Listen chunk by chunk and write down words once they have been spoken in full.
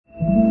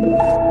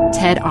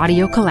TED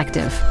Audio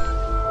Collective.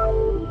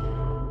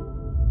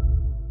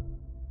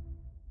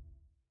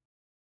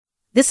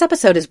 This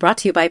episode is brought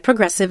to you by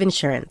Progressive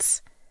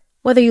Insurance.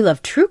 Whether you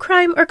love true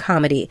crime or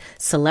comedy,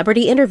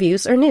 celebrity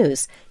interviews or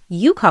news,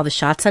 you call the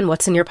shots on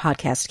what's in your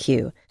podcast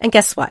queue. And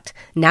guess what?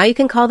 Now you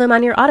can call them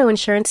on your auto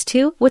insurance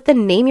too with the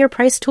Name Your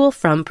Price tool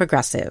from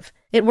Progressive.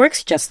 It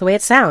works just the way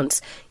it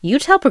sounds. You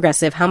tell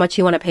Progressive how much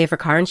you want to pay for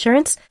car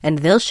insurance, and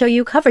they'll show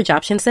you coverage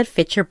options that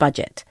fit your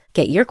budget.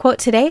 Get your quote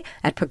today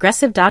at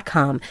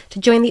Progressive.com to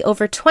join the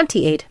over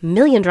 28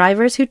 million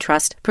drivers who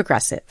trust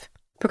Progressive.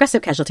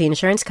 Progressive Casualty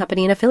Insurance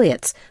Company and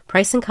Affiliates.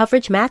 Price and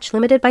coverage match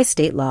limited by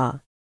state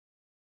law.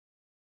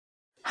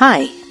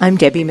 Hi, I'm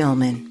Debbie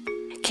Millman.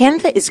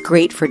 Canva is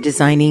great for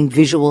designing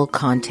visual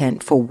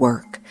content for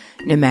work,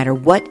 no matter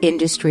what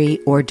industry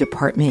or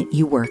department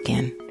you work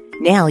in.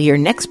 Now your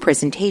next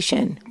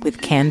presentation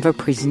with Canva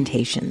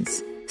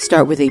Presentations.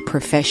 Start with a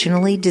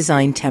professionally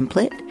designed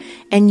template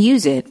and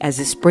use it as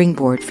a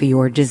springboard for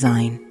your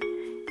design.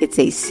 It's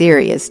a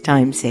serious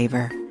time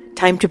saver.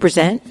 Time to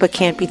present but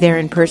can't be there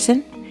in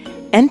person?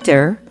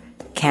 Enter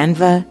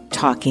Canva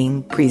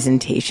Talking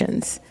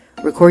Presentations.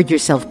 Record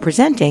yourself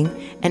presenting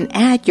and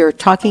add your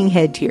talking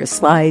head to your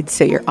slides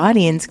so your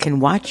audience can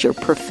watch your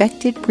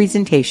perfected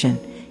presentation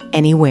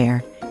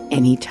anywhere,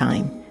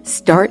 anytime.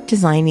 Start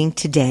designing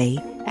today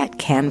at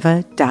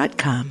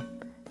canva.com.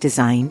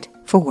 Designed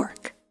for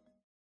work.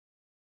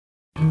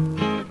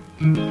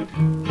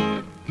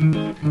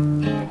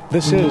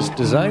 This is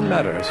Design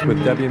Matters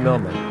with Debbie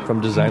Millman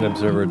from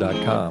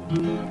DesignObserver.com.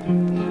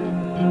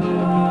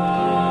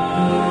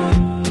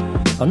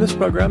 On this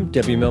program,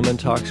 Debbie Millman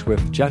talks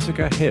with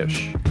Jessica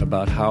Hische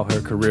about how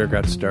her career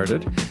got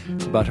started,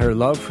 about her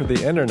love for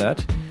the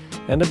internet,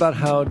 and about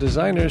how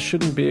designers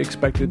shouldn't be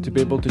expected to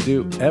be able to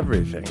do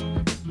everything.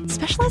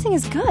 Specializing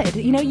is good.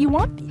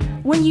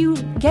 When you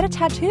get a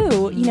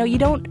tattoo, you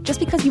don't, just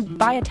because you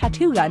buy a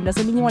tattoo gun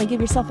doesn't mean you want to give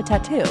yourself a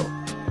tattoo.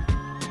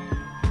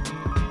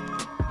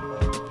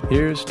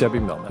 Here's Debbie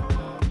Millman.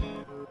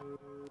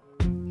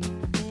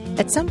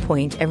 At some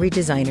point, every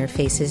designer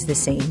faces the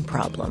same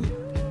problem.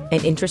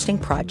 An interesting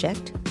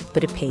project,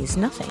 but it pays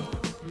nothing.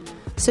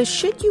 So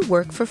should you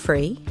work for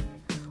free?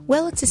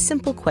 Well, it's a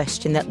simple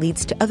question that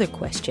leads to other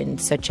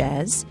questions, such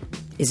as,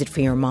 is it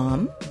for your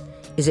mom?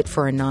 Is it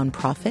for a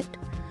nonprofit?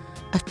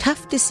 A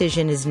tough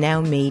decision is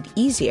now made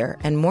easier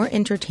and more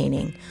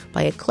entertaining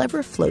by a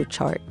clever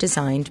flowchart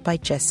designed by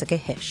Jessica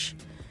Hische.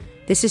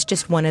 This is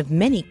just one of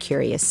many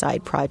curious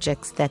side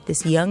projects that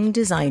this young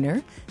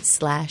designer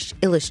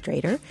 /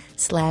 illustrator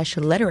 /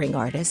 lettering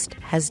artist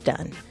has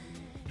done.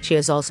 She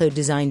has also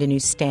designed a new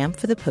stamp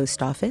for the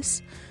post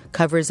office,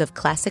 covers of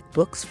classic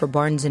books for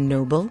Barnes &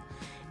 Noble,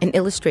 and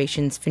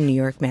illustrations for New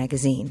York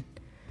Magazine.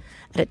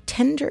 At a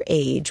tender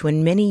age,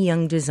 when many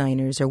young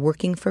designers are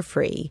working for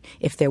free,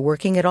 if they're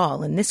working at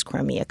all in this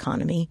crummy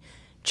economy,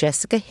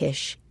 Jessica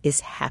Hische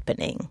is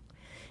happening.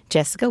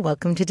 Jessica,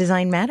 welcome to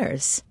Design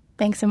Matters.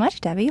 Thanks so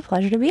much, Debbie.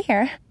 Pleasure to be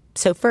here.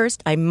 So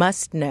first, I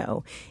must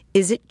know,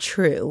 is it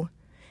true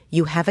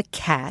you have a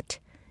cat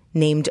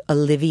named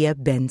Olivia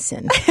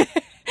Benson?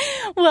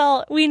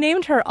 Well, we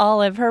named her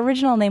Olive. Her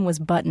original name was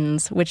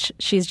Buttons, which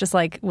she's just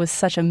was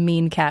such a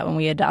mean cat when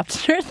we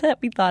adopted her that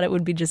we thought it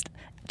would be just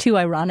too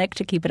ironic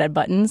to keep it at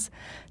Buttons.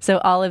 So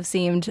Olive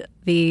seemed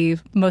the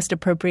most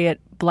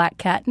appropriate black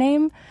cat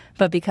name.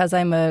 But because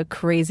I'm a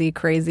crazy,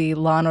 crazy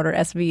Law & Order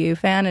SVU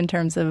fan in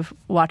terms of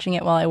watching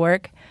it while I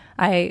work,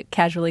 I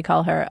casually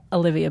call her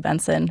Olivia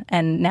Benson.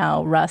 And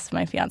now Russ,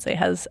 my fiance,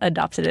 has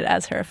adopted it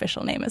as her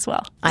official name as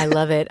well. I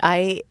love it.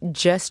 I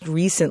just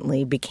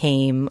recently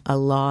became a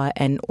Law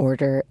 &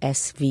 Order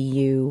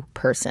SVU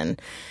person.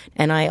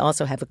 And I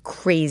also have a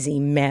crazy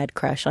mad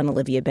crush on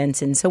Olivia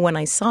Benson. So when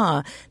I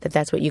saw that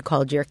that's what you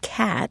called your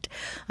cat,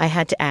 I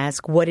had to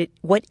ask, what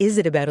is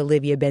it about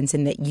Olivia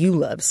Benson that you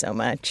love so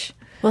much?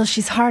 Well,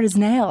 she's hard as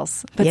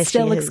nails, but yes,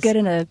 still looks good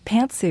in a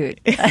pantsuit.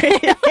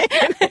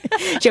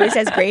 She always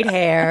has great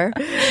hair.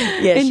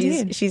 Yeah,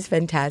 Indeed. she's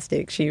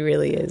fantastic. She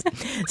really is.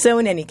 So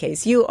in any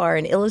case, you are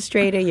an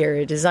illustrator, you're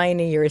a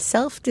designer, you're a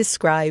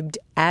self-described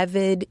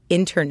avid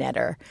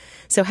internetter.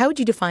 So how would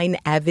you define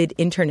avid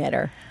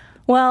internetter?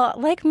 Well,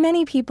 like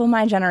many people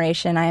my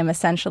generation, I am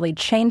essentially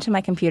chained to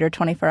my computer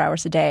 24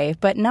 hours a day,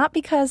 but not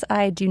because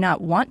I do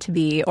not want to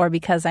be or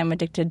because I'm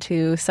addicted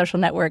to social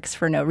networks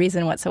for no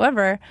reason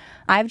whatsoever.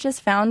 I've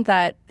just found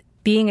that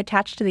being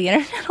attached to the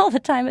internet all the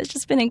time has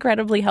just been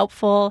incredibly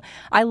helpful.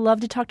 I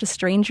love to talk to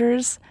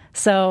strangers.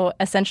 So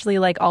essentially,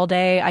 all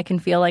day, I can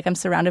feel like I'm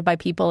surrounded by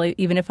people,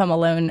 even if I'm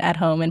alone at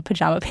home in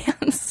pajama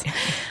pants.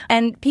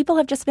 And people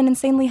have just been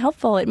insanely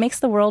helpful. It makes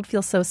the world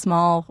feel so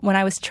small. When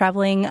I was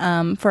traveling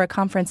for a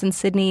conference in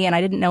Sydney and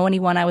I didn't know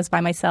anyone, I was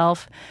by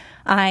myself,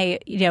 I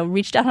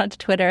reached out onto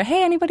Twitter,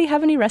 hey, anybody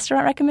have any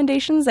restaurant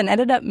recommendations? And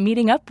ended up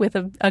meeting up with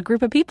a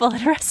group of people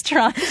at a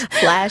restaurant.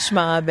 Flash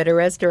mob at a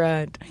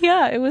restaurant.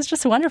 Yeah, it was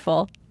just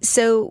wonderful.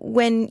 So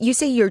when you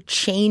say you're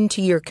chained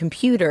to your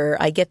computer,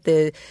 I get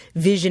the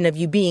vision of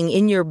you being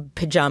in your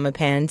pajama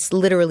pants,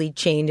 literally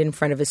chained in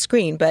front of a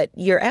screen, but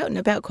you're out and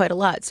about quite a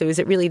lot. So is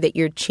it really that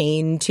you're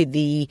chained to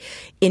the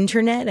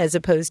internet as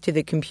opposed to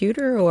the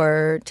computer?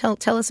 Or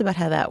tell us about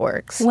how that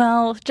works.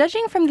 Well,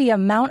 judging from the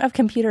amount of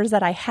computers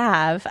that I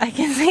have, I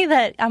can say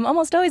that I'm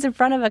almost always in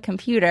front of a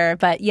computer.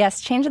 But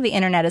yes, chained to the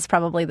internet is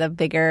probably the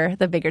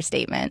bigger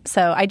statement.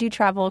 So I do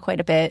travel quite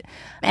a bit.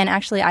 And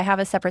actually, I have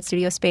a separate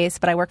studio space,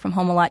 but I work from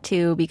home a lot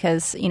too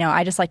because,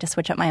 I just like to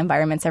switch up my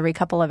environments every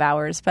couple of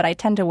hours. But I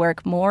tend to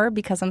work more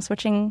because I'm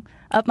switching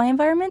up my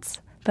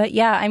environments. But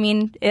yeah, I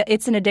mean,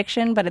 it's an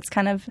addiction, but it's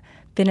kind of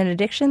been an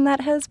addiction that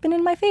has been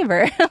in my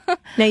favor.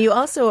 Now, you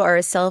also are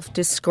a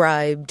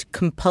self-described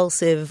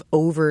compulsive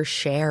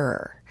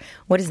oversharer.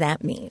 What does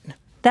that mean?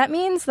 That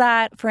means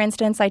that, for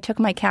instance, I took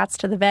my cats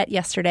to the vet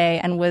yesterday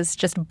and was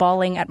just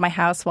bawling at my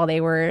house while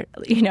they were,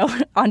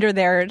 under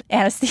their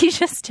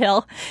anesthesia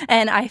still.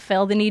 And I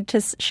felt the need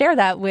to share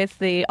that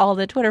with all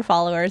the Twitter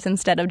followers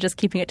instead of just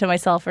keeping it to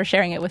myself or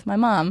sharing it with my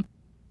mom.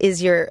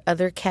 Is your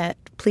other cat,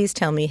 please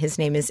tell me his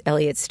name is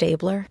Elliot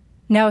Stabler?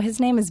 No, his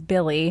name is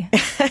Billy.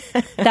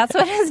 That's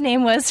what his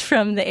name was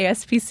from the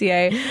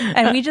ASPCA.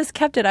 And we just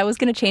kept it. I was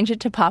going to change it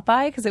to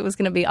Popeye because it was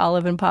going to be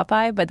Olive and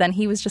Popeye. But then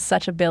he was just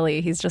such a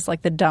Billy. He's just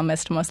like the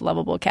dumbest, most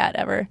lovable cat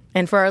ever.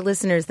 And for our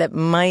listeners that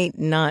might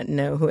not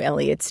know who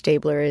Elliot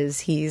Stabler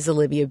is, he's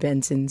Olivia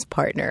Benson's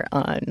partner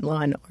on Law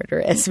 &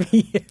 Order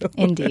SVU.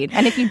 Indeed.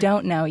 And if you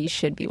don't know, you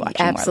should be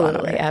watching more Law &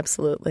 Order.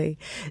 Absolutely.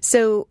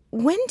 So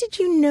when did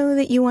you know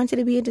that you wanted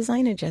to be a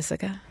designer,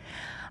 Jessica?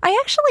 I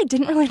actually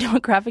didn't really know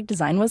what graphic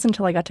design was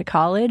until I got to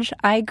college.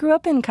 I grew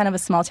up in kind of a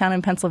small town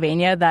in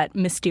Pennsylvania that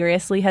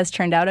mysteriously has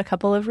turned out a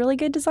couple of really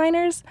good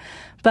designers.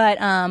 But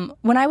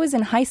when I was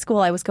in high school,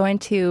 I was going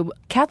to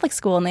Catholic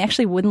school, and they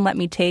actually wouldn't let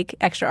me take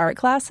extra art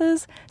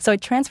classes. So I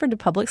transferred to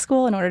public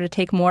school in order to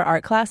take more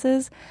art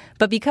classes.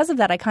 But because of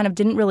that, I kind of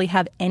didn't really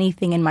have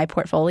anything in my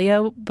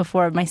portfolio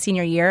before my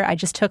senior year. I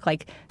just took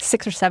like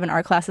 6 or 7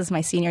 art classes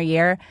my senior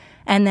year.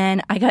 And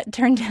then I got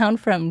turned down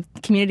from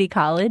community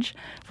college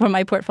for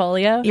my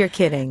portfolio. You're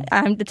kidding.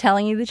 I'm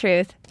telling you the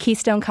truth.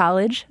 Keystone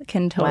College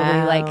can totally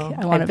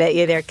I bet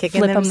you they're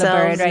kicking flip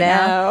themselves them the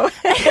bird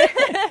right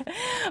now.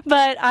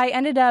 But I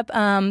ended up,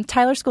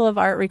 Tyler School of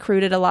Art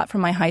recruited a lot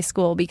from my high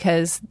school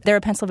because they're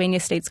a Pennsylvania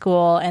state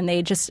school, and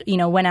they just,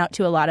 went out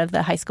to a lot of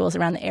the high schools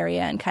around the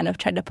area and kind of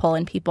tried to pull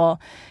in people.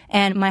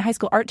 And my high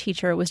school art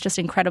teacher was just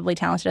incredibly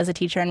talented as a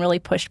teacher and really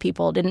pushed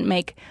people, didn't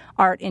make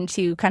art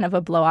into kind of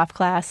a blow-off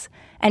class.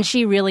 And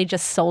she really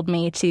just sold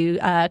me to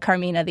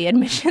Carmina, the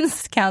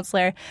admissions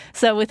counselor.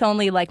 So with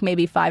only like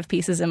maybe 5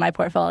 pieces in my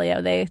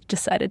portfolio, they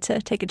decided to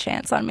take a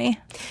chance on me.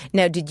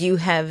 Now, did you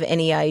have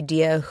any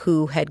idea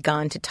who had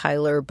gone to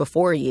Tyler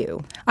before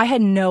you? I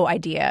had no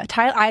idea.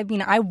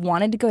 I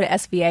wanted to go to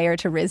SVA or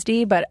to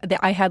RISD, but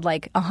I had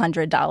like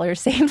 $100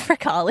 saved for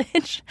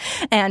college.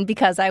 And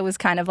because I was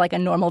kind of like a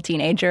normal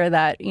teenager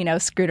that,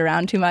 screwed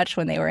around too much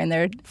when they were in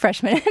their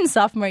freshman and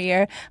sophomore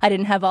year, I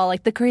didn't have all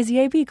like the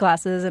crazy AP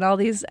classes and all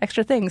these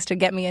extra things to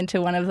get me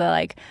into one of the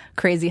like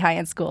crazy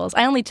high-end schools.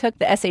 I only took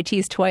the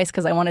SATs twice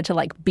because I wanted to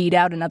like beat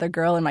out another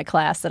girl in my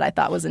class that I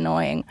thought was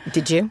annoying.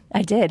 Did you?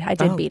 I did. I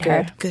did beat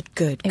her.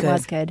 Good. It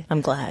was good.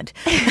 I'm glad.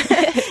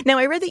 Now,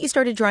 I read that you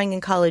started drawing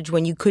in college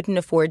when you couldn't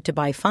afford to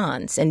buy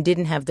fonts and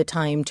didn't have the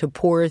time to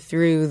pour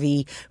through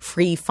the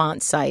free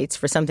font sites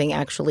for something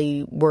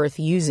actually worth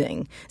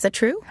using. Is that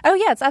true? Oh,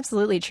 yeah, it's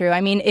absolutely true.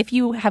 I mean, if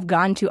you have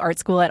gone to art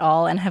school at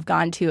all and have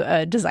gone to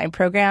a design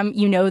program,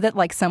 you know that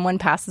like someone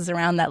passes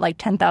around that like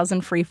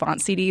 10,000 free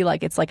font CD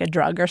like it's like a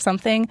drug or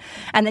something.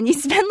 And then you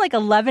spend like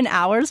 11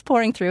 hours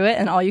pouring through it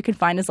and all you can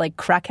find is like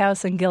Crack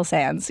House and Gil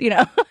Sans,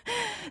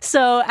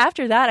 So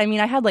after that, I mean,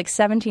 I had like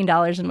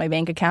 $17 in my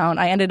bank account.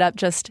 I ended up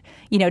just,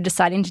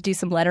 deciding to do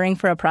some lettering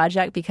for a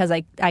project because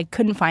I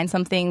couldn't find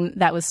something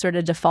that was sort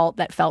of default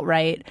that felt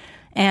right.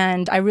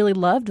 And I really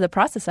loved the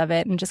process of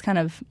it and just kind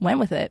of went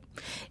with it.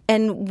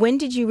 And when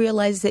did you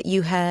realize that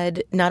you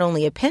had not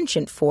only a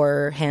penchant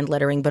for hand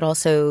lettering, but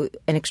also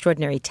an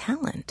extraordinary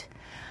talent?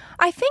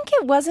 I think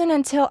it wasn't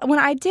until when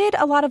I did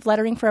a lot of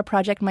lettering for a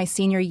project my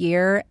senior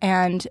year,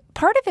 and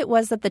part of it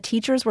was that the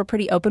teachers were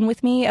pretty open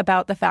with me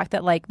about the fact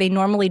that like they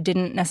normally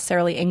didn't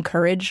necessarily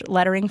encourage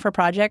lettering for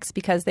projects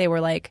because they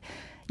were like,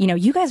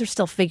 you guys are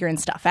still figuring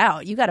stuff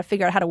out. You got to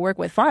figure out how to work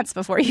with fonts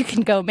before you can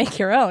go make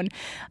your own.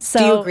 So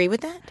do you agree with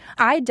that?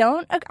 I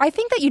don't. I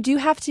think that you do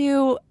have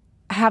to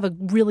have a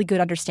really good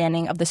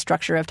understanding of the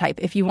structure of type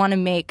if you want to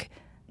make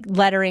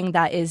lettering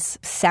that is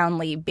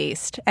soundly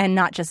based and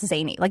not just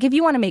zany. Like if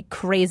you want to make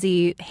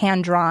crazy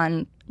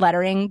hand-drawn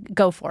lettering,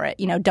 go for it.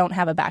 Don't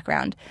have a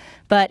background.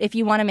 But if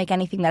you want to make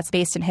anything that's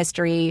based in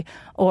history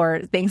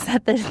or things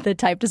that the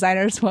type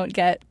designers won't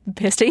get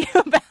pissed at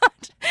you about,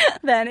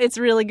 then it's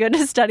really good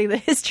to study the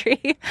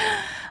history.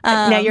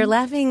 Now, you're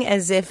laughing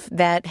as if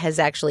that has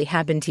actually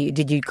happened to you.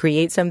 Did you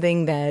create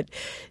something that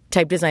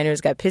type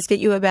designers got pissed at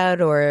you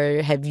about,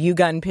 or have you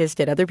gotten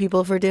pissed at other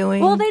people for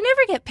doing? Well, they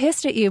never get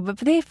pissed at you, but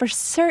they for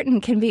certain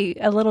can be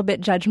a little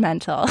bit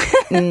judgmental.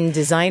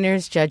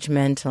 Designers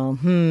judgmental.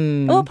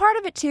 Well, part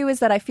of it, too, is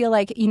that I feel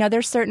like,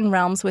 there's certain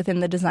realms within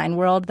the design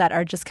world that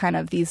are just kind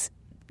of these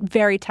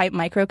very tight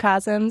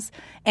microcosms,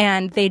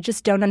 and they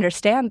just don't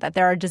understand that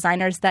there are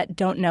designers that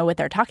don't know what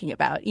they're talking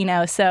about,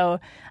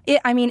 So,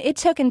 it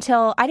took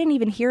until I didn't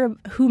even hear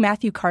who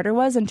Matthew Carter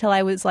was until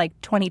I was like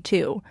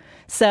 22.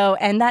 So,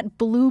 and that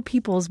blew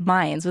people's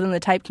minds within the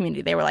type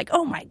community. They were like,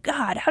 oh my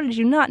God, how did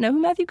you not know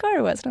who Matthew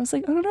Carter was? And I was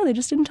like, I don't know, they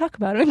just didn't talk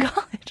about him in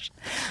college.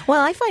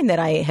 Well, I find that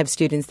I have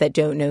students that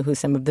don't know who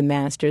some of the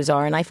masters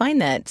are, and I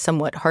find that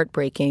somewhat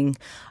heartbreaking.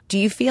 Do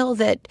you feel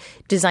that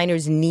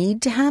designers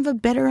need to have a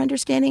better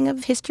understanding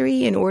of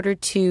history in order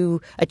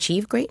to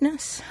achieve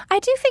greatness? I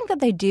do think that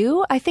they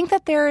do. I think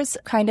that there's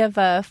kind of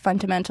a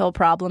fundamental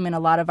problem in a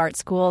lot of art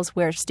schools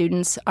where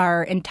students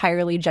are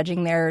entirely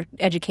judging their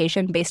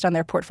education based on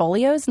their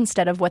portfolios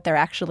instead of what they're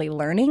actually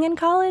learning in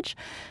college.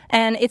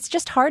 And it's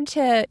just hard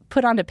to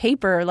put onto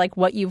paper like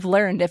what you've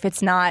learned if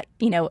it's not,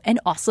 an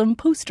awesome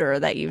poster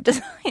that you've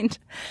designed.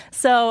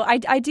 So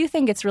I do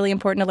think it's really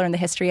important to learn the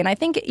history. And I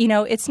think,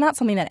 it's not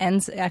something that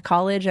ends at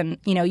college. And,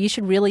 you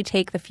should really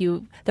take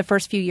the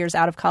first few years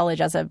out of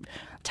college as a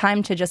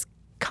time to just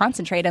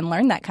concentrate and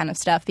learn that kind of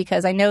stuff,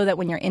 because I know that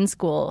when you're in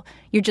school,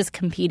 you're just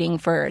competing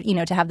for,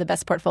 to have the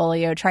best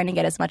portfolio, trying to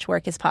get as much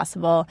work as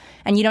possible.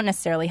 And you don't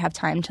necessarily have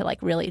time to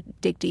really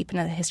dig deep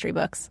into the history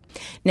books.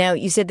 Now,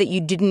 you said that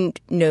you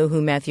didn't know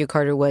who Matthew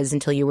Carter was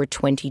until you were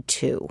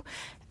 22.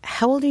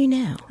 How old are you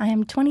now? I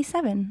am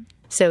 27.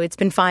 So it's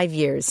been 5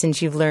 years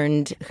since you've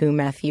learned who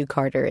Matthew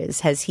Carter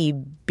is. Has he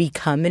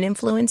become an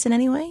influence in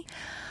any way?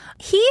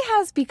 He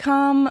has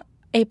become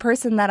a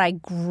person that I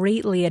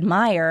greatly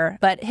admire,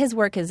 but his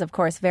work is, of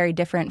course, very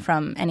different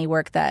from any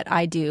work that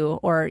I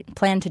do or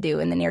plan to do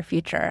in the near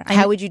future.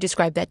 How would you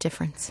describe that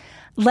difference?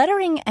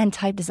 Lettering and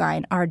type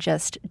design are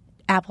just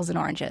apples and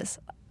oranges.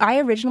 I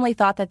originally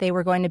thought that they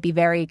were going to be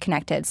very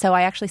connected, so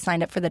I actually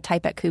signed up for the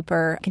Type at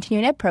Cooper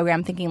continuing ed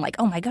program thinking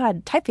oh my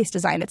God, typeface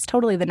design, it's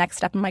totally the next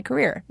step in my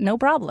career. No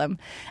problem.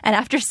 And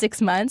after 6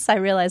 months, I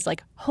realized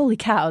holy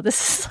cow,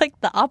 this is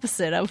the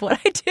opposite of what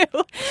I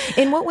do.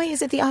 In what way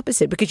is it the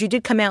opposite? Because you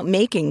did come out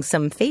making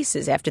some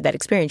faces after that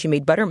experience. You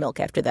made buttermilk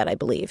after that, I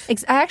believe. I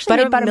actually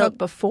made buttermilk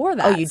before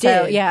that. Oh, you did?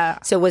 So, yeah.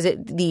 So was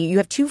it you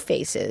have 2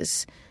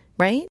 faces,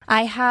 right?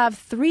 I have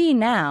 3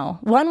 now.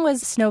 One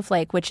was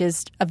Snowflake, which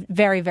is a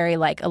very, very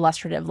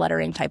illustrative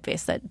lettering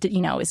typeface that,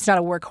 it's not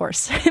a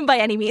workhorse by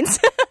any means.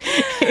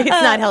 It's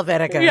not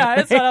Helvetica. Yeah,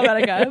 it's not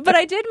Helvetica. But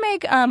I did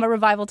make a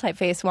revival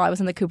typeface while I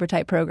was in the Cooper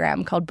Type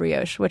program called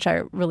Brioche, which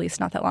I released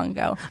not that long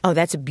ago. Oh,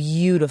 that's a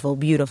beautiful,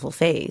 beautiful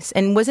face.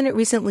 And wasn't it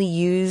recently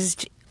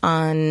used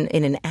in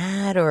an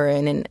ad or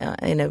in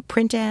a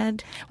print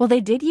ad? Well, they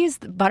did use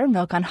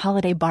buttermilk on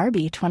Holiday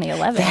Barbie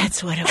 2011.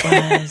 That's what it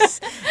was.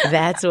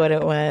 That's what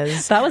it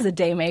was. That was a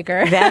day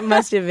maker. That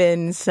must have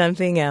been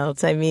something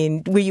else. I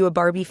mean, were you a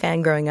Barbie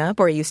fan growing up,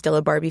 or are you still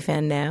a Barbie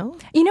fan now?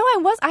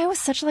 I was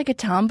such a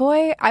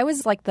tomboy. I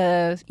was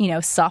the,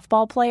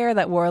 softball player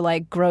that wore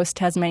gross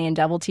Tasmanian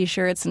Devil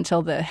t-shirts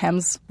until the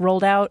hems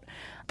rolled out.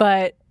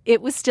 But it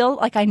was still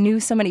I knew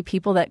so many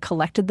people that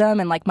collected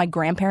them, and my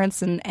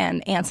grandparents and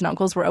aunts and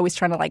uncles were always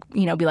trying to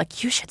be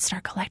you should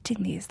start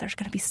collecting these. They're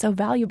going to be so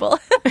valuable.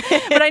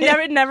 But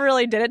I never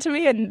really did it to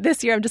me. And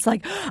this year I'm just I'm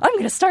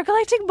going to start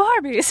collecting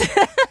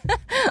Barbies.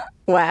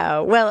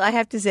 Wow. Well, I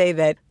have to say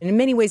that in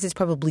many ways it's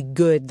probably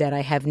good that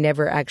I have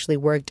never actually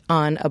worked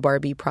on a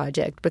Barbie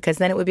project, because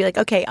then it would be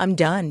okay, I'm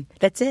done.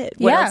 That's it.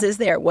 What else is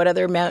there? What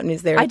other mountain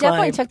is there to I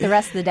definitely climb? took the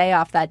rest of the day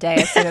off that day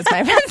as soon as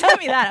my friends told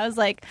me that. I was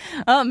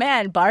oh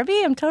man,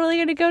 Barbie, I'm totally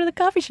going to go to the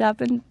coffee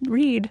shop and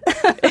read.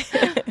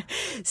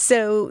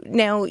 So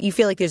now you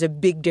feel there's a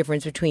big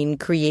difference between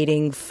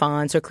creating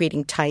fonts or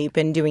creating type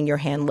and doing your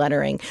hand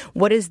lettering.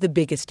 What is the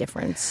biggest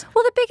difference?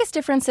 Well, the biggest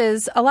difference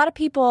is a lot of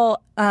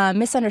people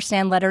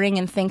misunderstand lettering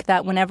and think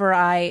that whenever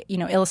I,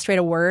 illustrate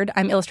a word,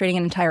 I'm illustrating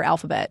an entire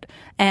alphabet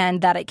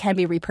and that it can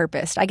be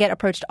repurposed. I get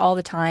approached all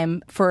the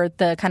time for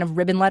the kind of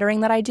ribbon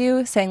lettering that I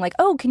do, saying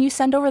oh, can you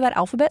send over that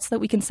alphabet so that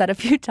we can set a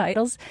few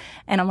titles?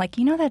 And I'm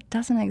that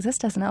doesn't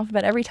exist as an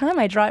alphabet every time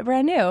I draw it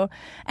brand new.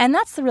 And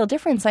that's the real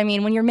difference. I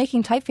mean, when you're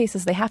making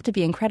typefaces, they have to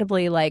be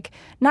incredibly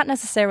not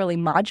necessarily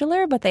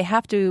modular, but they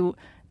have to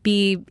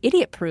be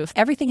idiot-proof.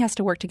 Everything has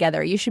to work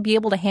together. You should be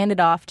able to hand it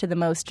off to the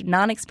most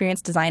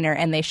non-experienced designer,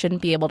 and they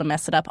shouldn't be able to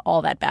mess it up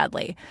all that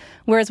badly.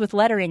 Whereas with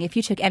lettering, if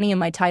you took any of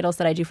my titles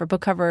that I do for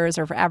book covers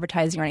or for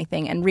advertising or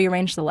anything and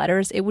rearranged the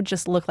letters, it would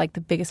just look like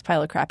the biggest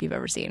pile of crap you've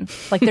ever seen.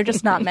 They're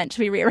just not meant to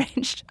be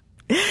rearranged.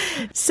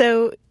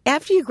 So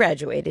after you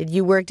graduated,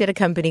 you worked at a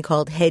company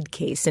called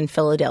Headcase in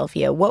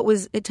Philadelphia.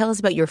 Tell us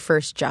about your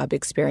first job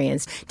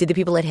experience. Did the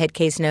people at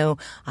Headcase know,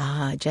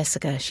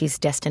 Jessica, she's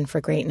destined for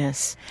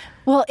greatness?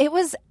 Well, it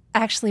was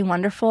actually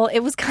wonderful. It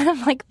was kind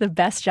of like the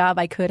best job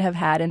I could have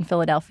had in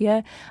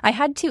Philadelphia. I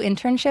had 2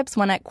 internships,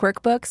 one at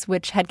Quirk Books,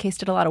 which Headcase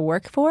did a lot of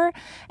work for,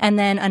 and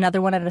then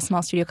another one at a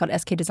small studio called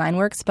SK Design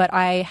Works. But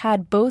I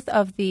had both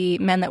of the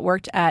men that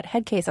worked at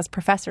Headcase as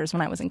professors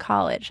when I was in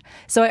college.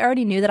 So I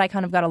already knew that I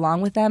kind of got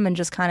along with them and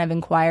just kind of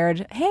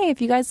inquired, hey,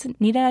 if you guys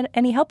need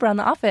any help around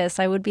the office,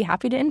 I would be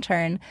happy to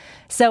intern.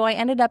 So I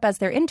ended up as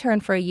their intern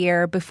for a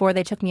year before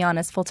they took me on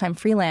as full-time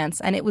freelance,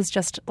 and it was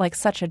just like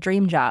such a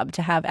dream job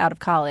to have out of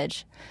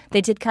college.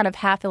 They did kind of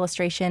half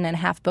illustration and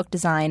half book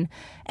design.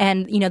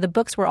 And, you know, the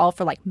books were all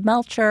for like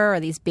Melcher or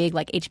these big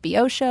like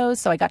HBO shows.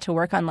 So I got to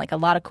work on like a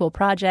lot of cool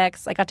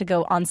projects. I got to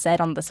go on set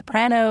on The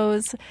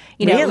Sopranos.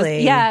 You know,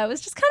 really? It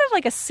was just kind of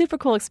like a super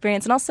cool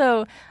experience. And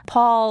also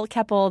Paul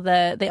Keppel,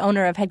 the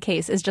owner of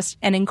Headcase, is just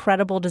an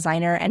incredible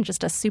designer and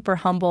just a super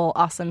humble,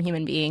 awesome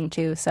human being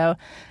too. So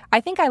I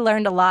think I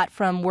learned a lot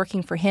from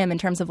working for him in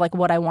terms of like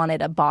what I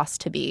wanted a boss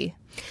to be.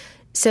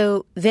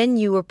 So then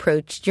you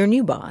approached your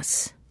new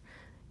boss.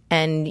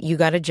 And you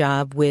got a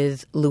job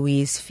with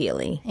Louise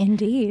Fili.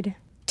 Indeed.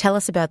 Tell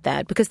us about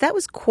that, because that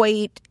was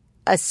quite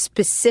a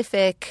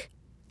specific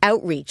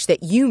outreach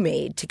that you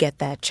made to get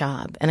that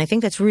job. And I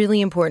think that's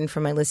really important for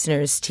my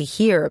listeners to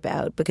hear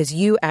about, because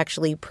you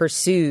actually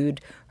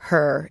pursued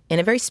her in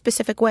a very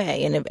specific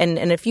way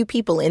and a few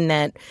people in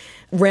that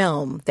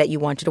realm that you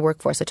wanted to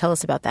work for. So tell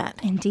us about that.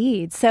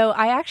 Indeed. So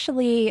I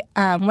actually,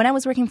 when I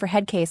was working for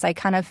Headcase, I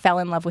kind of fell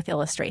in love with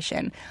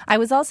illustration. I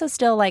was also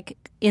still like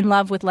in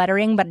love with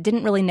lettering, but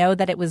didn't really know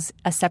that it was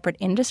a separate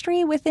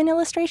industry within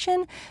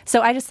illustration.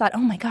 So I just thought, oh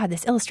my God,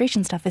 this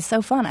illustration stuff is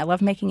so fun. I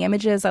love making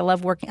images. I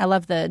love working. I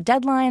love the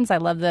deadlines. I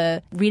love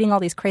reading all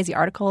these crazy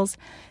articles.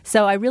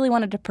 So I really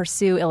wanted to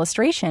pursue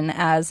illustration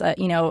as,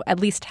 at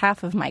least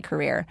half of my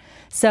career.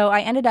 So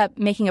I ended up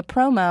making a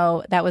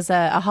promo that was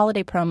a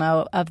holiday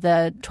promo of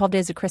the 12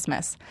 Days of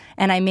Christmas.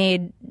 And I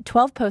made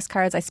 12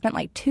 postcards. I spent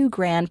like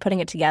 $2,000 putting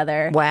it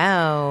together.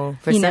 Wow.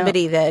 For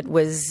somebody that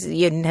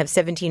you didn't have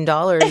 $17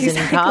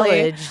 in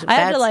college. I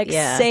had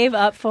to save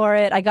up for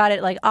it. I got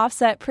it like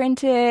offset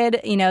printed.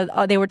 You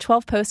know, they were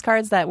 12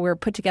 postcards that were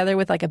put together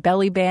with like a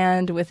belly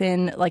band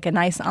within like a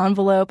nice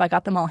envelope. I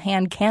got them all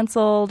hand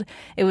canceled.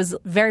 It was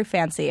very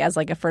fancy as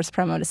like a first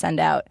promo to send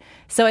out.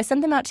 So I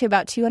sent them out to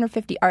about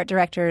 250 art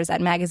directors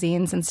at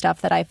magazines and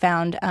stuff that I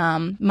found.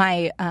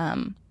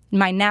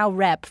 My now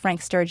rep,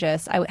 Frank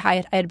Sturgis,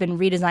 I had been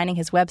redesigning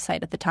his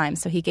website at the time,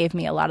 so he gave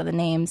me a lot of the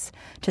names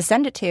to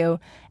send it to.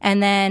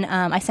 And then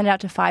I sent it out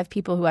to 5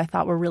 people who I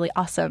thought were really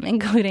awesome,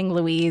 including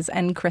Louise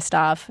and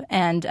Christoph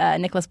and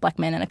Nicholas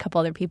Bleckman and a couple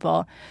other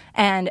people.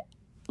 And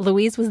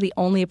Louise was the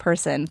only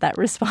person that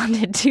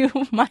responded to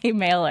my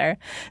mailer.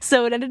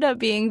 So it ended up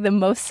being the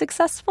most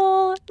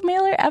successful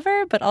mailer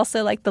ever, but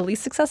also like the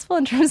least successful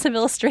in terms of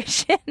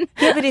illustration.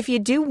 Yeah, but if you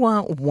do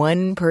want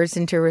one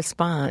person to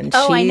respond,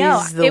 I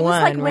know. It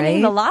was like winning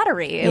right? the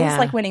lottery. It was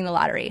like winning the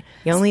lottery.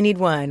 You only need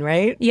one,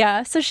 right?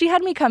 Yeah. So she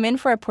had me come in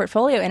for a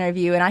portfolio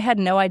interview, and I had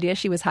no idea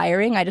she was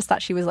hiring. I just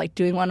thought she was like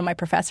doing one of my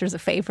professors a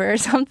favor or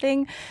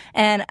something.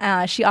 And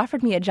she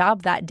offered me a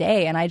job that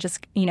day, and I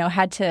just,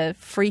 had to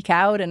freak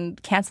out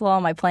and cancel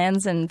all my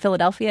plans in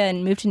Philadelphia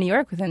and move to New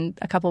York within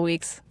a couple of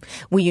weeks.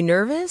 Were you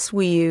nervous?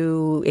 Were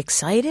you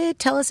excited?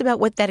 Tell us about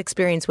what that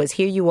experience was.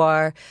 Here you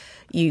are.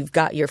 You've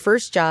got your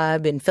first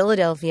job in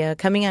Philadelphia,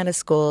 coming out of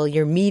school.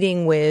 You're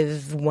meeting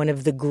with one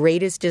of the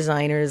greatest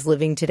designers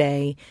living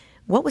today.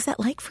 What was that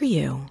like for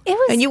you?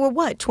 And you were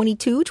what,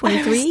 22,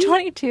 23? I was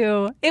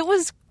 22. It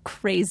was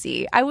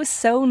crazy. I was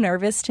so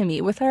nervous to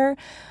meet with her.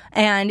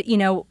 And,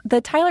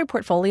 the Tyler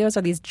portfolios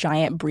are these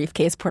giant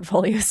briefcase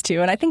portfolios,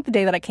 too. And I think the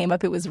day that I came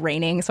up, it was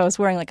raining. So I was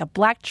wearing like a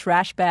black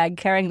trash bag,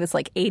 carrying this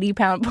like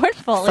 80-pound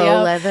portfolio.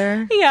 Faux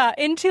leather? Yeah,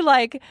 into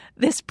like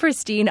this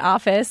pristine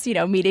office,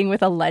 meeting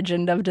with a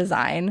legend of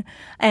design.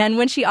 And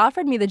when she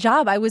offered me the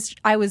job, I was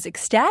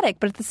ecstatic.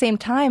 But at the same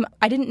time,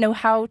 I didn't know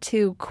how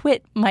to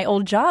quit my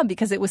old job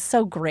because it was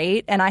so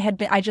great. And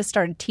I just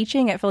started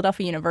teaching at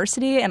Philadelphia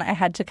University, and I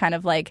had to kind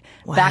of like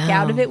back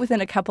out of it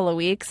within a couple of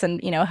weeks and,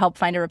 help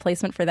find a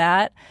replacement for that.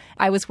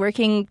 I was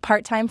working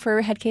part-time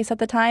for Headcase at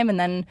the time and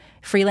then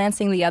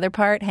freelancing the other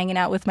part, hanging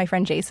out with my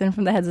friend Jason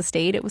from the Heads of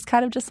State. It was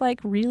kind of just like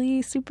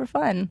really super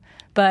fun,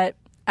 but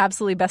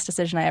absolutely best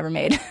decision I ever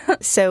made.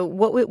 So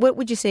what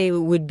would you say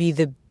would be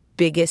the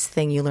biggest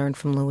thing you learned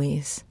from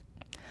Louise?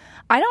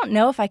 I don't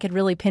know if I could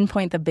really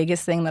pinpoint the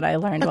biggest thing that I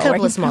learned. A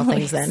couple of small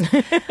things then.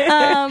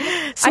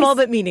 Small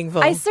but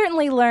meaningful. I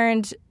certainly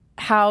learned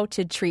how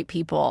to treat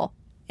people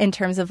in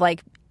terms of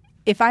like,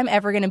 if I'm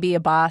ever going to be a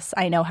boss,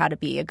 I know how to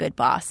be a good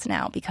boss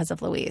now because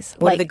of Louise.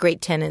 What are the great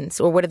tenets,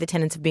 or what are the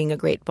tenets of being a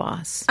great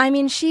boss? I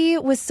mean, she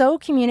was so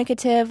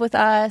communicative with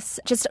us,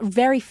 just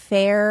very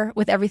fair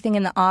with everything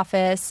in the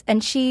office.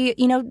 And she,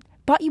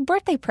 bought you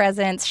birthday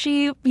presents.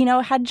 She,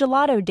 had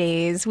gelato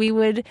days.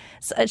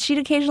 She'd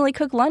occasionally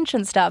cook lunch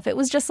and stuff. It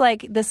was just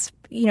like this,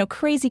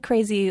 crazy,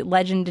 crazy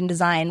legend in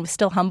design was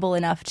still humble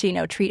enough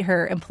to, treat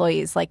her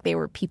employees like they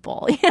were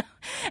people.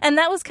 And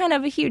that was kind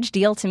of a huge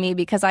deal to me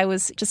because I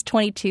was just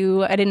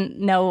 22. I didn't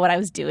know what I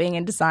was doing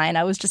in design.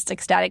 I was just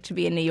ecstatic to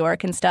be in New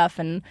York and stuff.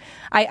 And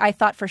I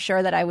thought for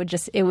sure that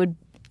it would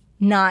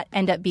not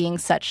end up being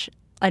such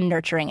a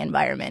nurturing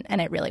environment. And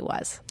it really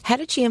was. How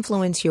did she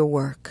influence your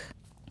work?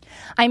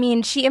 I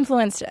mean, she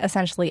influenced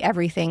essentially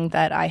everything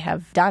that I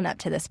have done up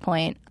to this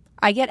point.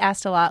 I get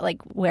asked a lot, like,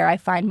 where I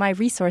find my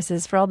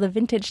resources for all the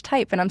vintage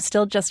type, and I'm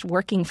still just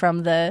working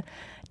from the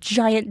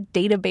giant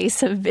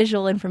database of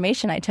visual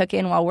information I took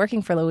in while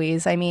working for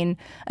Louise. I mean,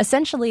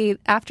 essentially,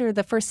 after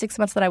the first 6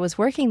 months that I was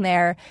working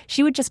there,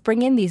 she would just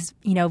bring in these,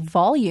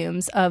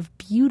 volumes of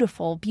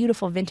beautiful,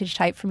 beautiful vintage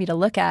type for me to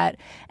look at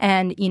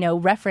and,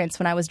 reference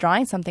when I was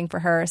drawing something for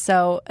her.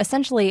 So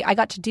essentially, I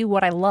got to do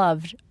what I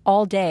loved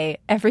all day,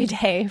 every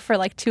day for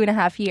like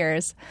 2.5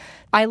 years.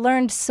 I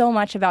learned so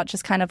much about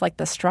just kind of like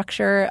the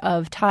structure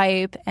of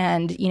type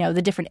and,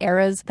 the different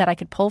eras that I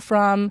could pull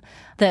from,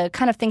 the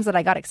kind of things that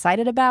I got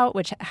excited about,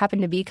 which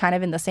happened to be kind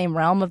of in the same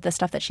realm of the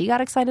stuff that she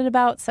got excited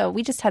about. So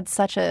we just had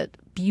such a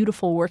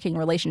beautiful working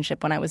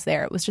relationship when I was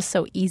there. It was just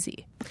so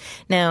easy.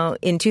 Now,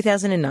 in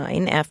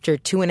 2009, after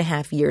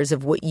 2.5 years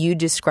of what you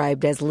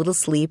described as little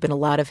sleep and a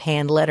lot of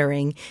hand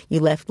lettering,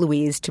 you left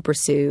Louise to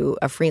pursue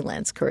a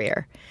freelance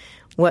career.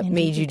 What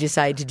made you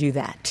decide to do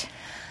that?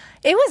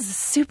 It was a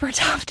super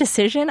tough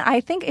decision.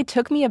 I think it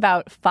took me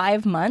about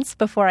 5 months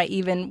before I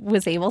even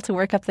was able to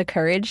work up the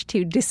courage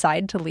to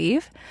decide to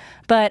leave.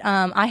 But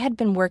I had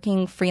been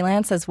working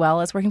freelance as well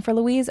as working for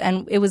Louise.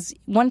 And it was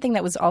one thing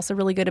that was also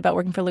really good about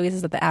working for Louise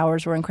is that the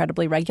hours were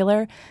incredibly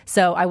regular.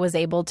 So I was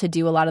able to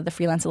do a lot of the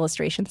freelance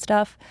illustration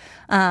stuff.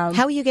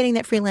 How are you getting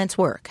that freelance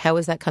work? How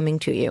is that coming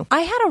to you?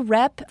 I had a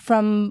rep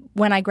from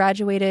when I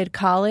graduated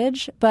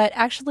college, but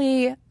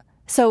actually...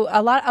 So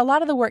a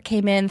lot of the work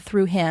came in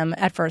through him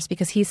at first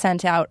because he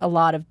sent out a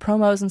lot of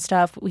promos and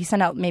stuff. We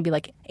sent out maybe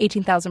like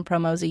 18,000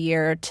 promos a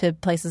year to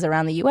places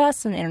around the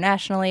U.S. and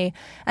internationally,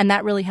 and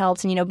that really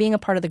helped. And, being a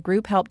part of the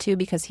group helped too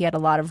because he had a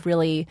lot of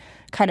really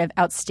kind of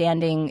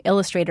outstanding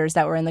illustrators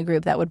that were in the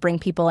group that would bring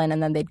people in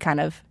and then they'd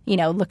kind of,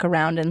 look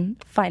around and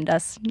find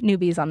us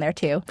newbies on there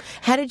too.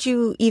 How did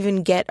you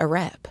even get a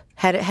rep?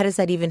 How does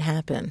that even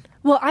happen?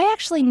 Well, I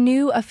actually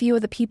knew a few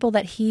of the people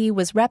that he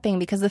was repping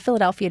because the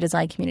Philadelphia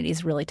design community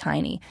is really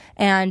tiny.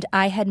 And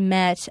I had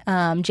met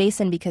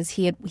Jason because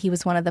he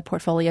was one of the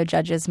portfolio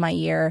judges my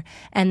year.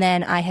 And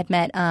then I had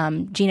met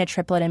Gina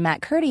Triplett and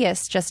Matt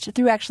Curtius just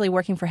through actually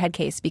working for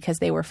Headcase because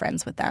they were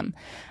friends with them.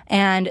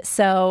 And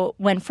so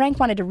when Frank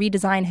wanted to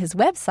redesign his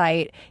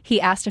website,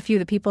 he asked a few of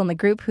the people in the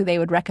group who they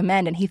would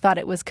recommend. And he thought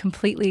it was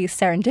completely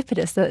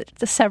serendipitous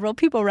that several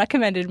people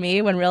recommended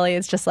me when really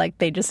it's just like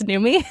they just knew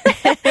me.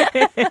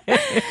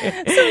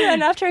 So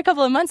then after a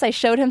couple of months, I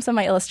showed him some of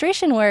my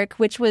illustration work,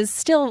 which was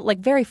still like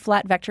very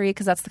flat vectory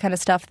because that's the kind of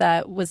stuff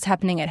that was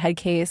happening at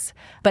Headcase.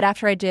 But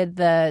after I did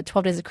the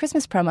 12 Days of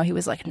Christmas promo, he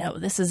was like, no,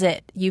 this is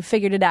it. You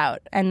figured it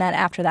out. And then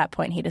after that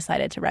point, he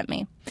decided to rep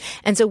me.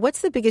 And so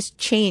what's the biggest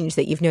change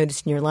that you've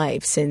noticed in your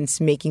life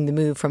since making the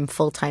move from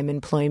full-time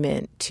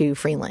employment to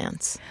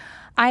freelance?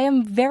 I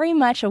am very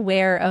much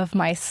aware of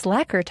my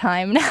slacker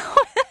time now.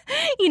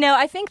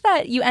 I think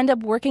that you end up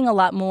working a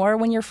lot more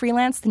when you're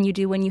freelance than you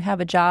do when you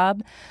have a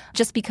job,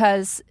 just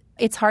because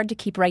it's hard to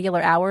keep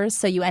regular hours.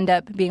 So you end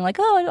up being like,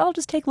 oh, I'll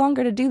just take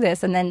longer to do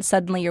this. And then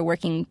suddenly you're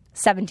working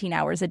 17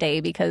 hours a day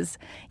because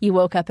you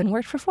woke up and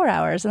worked for 4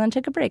 hours and then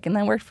took a break and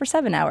then worked for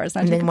 7 hours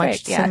and then took a break.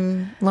 Watched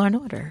some Law and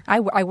Order.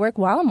 I work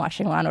while I'm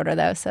watching Law and Order,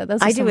 though. So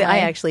those are I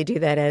actually do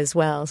that as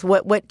well. So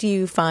what do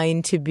you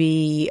find to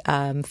be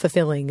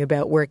fulfilling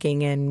about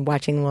working and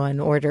watching Law and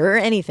Order or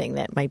anything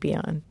that might be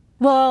on?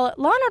 Well,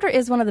 Law & Order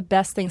is one of the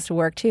best things to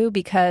work to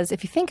because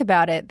if you think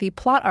about it, the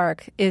plot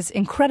arc is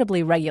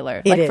incredibly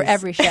regular, for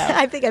every show.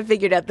 I think I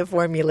figured out the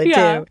formula,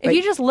 too. If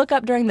you just look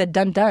up during the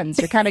dun-duns,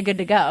 you're kind of good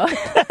to go.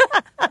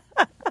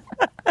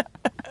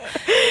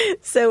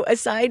 So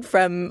aside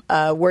from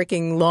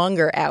working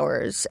longer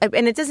hours,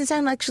 and it doesn't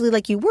sound actually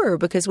like you were,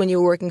 because when you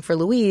were working for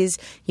Louise,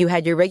 you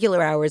had your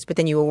regular hours, but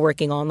then you were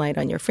working all night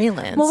on your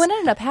freelance. Well, what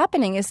ended up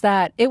happening is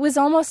that it was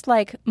almost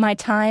like my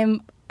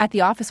time at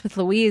the office with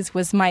Louise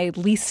was my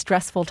least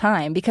stressful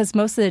time because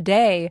most of the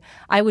day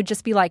I would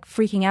just be like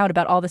freaking out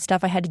about all the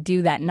stuff I had to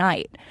do that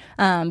night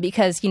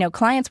because,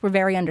 clients were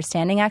very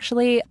understanding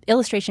actually.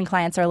 Illustration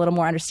clients are a little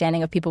more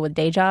understanding of people with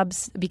day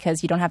jobs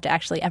because you don't have to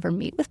actually ever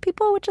meet with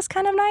people, which is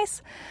kind of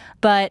nice.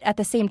 But at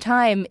the same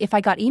time, if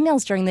I got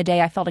emails during the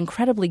day, I felt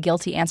incredibly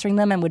guilty answering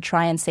them and would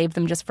try and save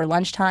them just for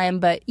lunchtime.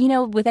 But,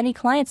 with any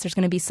clients, there's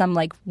going to be some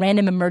like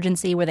random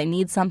emergency where they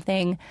need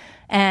something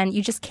and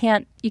you just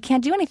can't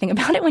do anything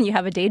about it when you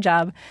have a day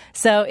job.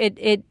 So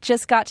it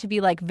just got to be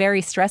like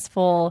very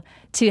stressful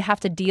to have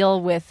to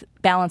deal with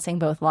balancing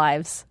both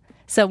lives.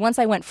 So once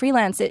I went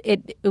freelance,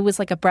 it was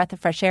like a breath of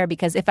fresh air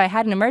because if I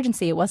had an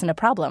emergency, it wasn't a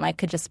problem. I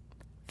could just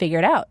figure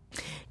it out.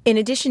 In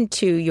addition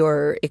to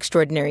your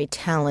extraordinary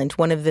talent,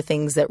 one of the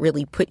things that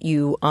really put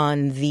you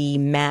on the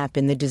map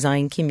in the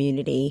design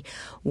community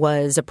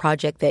was a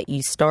project that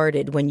you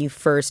started when you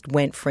first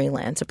went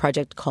freelance, a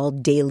project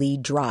called Daily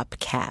Drop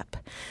Cap.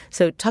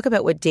 So talk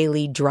about what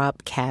Daily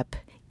Drop Cap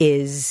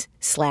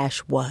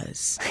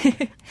is/was.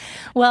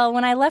 Well,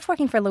 when I left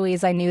working for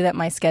Louise, I knew that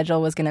my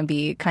schedule was going to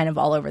be kind of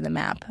all over the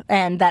map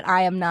and that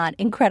I am not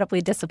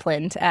incredibly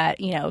disciplined at,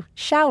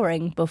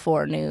 showering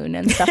before noon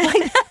and stuff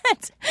like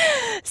that.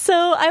 So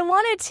I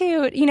wanted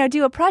to,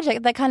 do a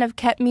project that kind of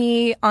kept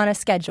me on a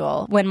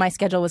schedule when my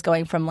schedule was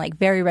going from like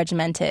very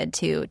regimented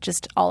to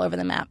just all over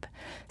the map.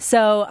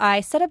 So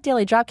I set up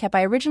Daily Drop Cap.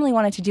 I originally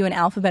wanted to do an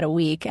alphabet a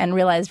week and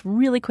realized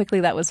really quickly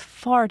that was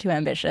far too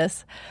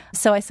ambitious.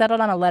 So I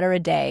settled on a letter a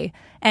day,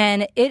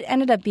 and it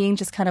ended up being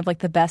just kind of like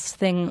the best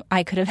thing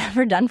I could have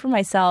ever done for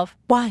myself.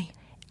 Why?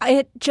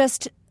 It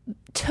just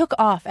took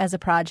off as a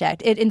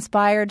project. It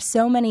inspired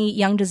so many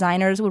young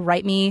designers would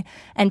write me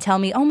and tell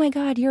me, oh my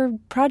God, your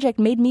project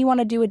made me want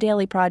to do a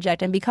daily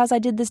project. And because I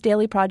did this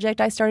daily project,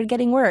 I started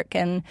getting work.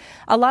 And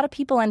a lot of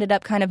people ended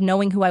up kind of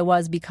knowing who I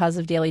was because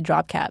of Daily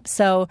Drop Cap.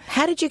 So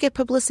how did you get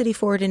publicity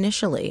for it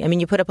initially? I mean,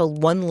 you put up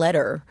one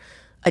letter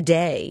a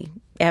day.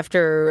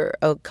 After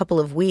a couple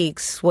of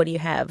weeks, what do you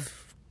have?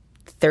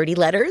 30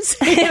 letters.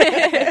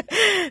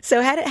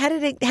 So how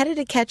did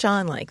it catch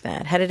on like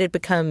that? How did it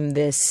become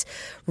this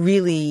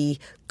really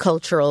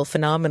cultural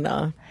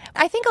phenomena?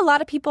 I think a lot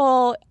of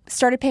people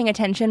started paying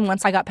attention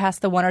once I got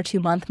past the 1 or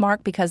 2 month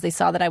mark because they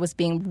saw that I was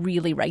being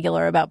really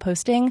regular about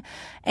posting.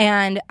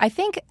 And I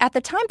think at the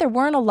time there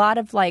weren't a lot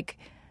of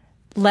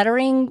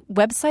lettering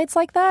websites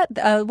like that.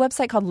 A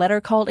website called Letter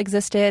Cult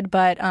existed,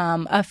 but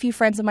a few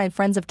friends of mine,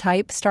 Friends of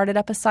Type, started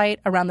up a site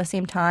around the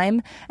same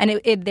time.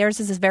 And theirs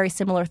is this very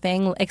similar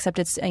thing, except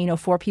it's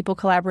 4 people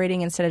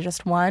collaborating instead of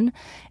just one.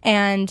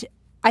 And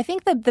I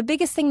think the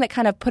biggest thing that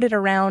kind of put it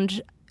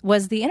around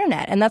was the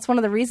internet. And that's one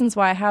of the reasons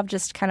why I have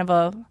just kind of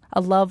a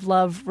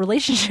love-love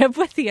relationship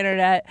with the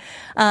internet.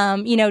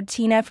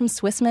 Tina from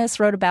Swissmas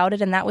wrote about it,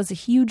 and that was a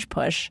huge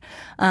push.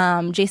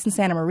 Jason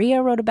Santa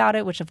Maria wrote about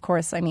it, which, of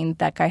course, I mean,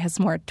 that guy has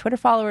more Twitter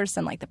followers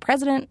than, the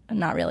president.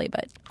 Not really,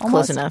 but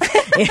almost. Close enough.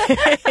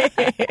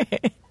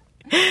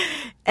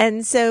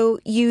 And so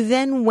you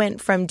then went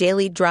from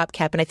Daily Drop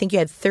Cap, and I think you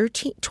had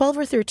 12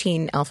 or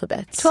 13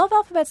 alphabets. 12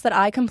 alphabets that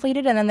I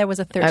completed, and then there was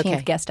a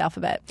 13th guest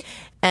alphabet.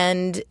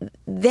 And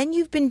then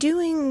you've been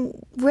doing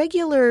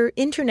regular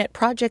internet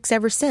projects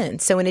ever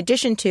since. So in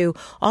addition to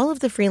all of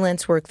the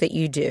freelance work that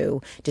you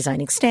do,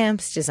 designing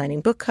stamps,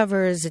 designing book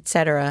covers,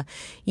 etc.,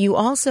 you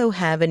also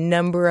have a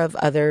number of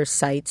other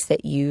sites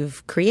that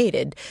you've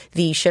created.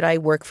 The Should I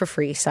Work for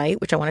Free site,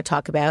 which I want to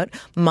talk about,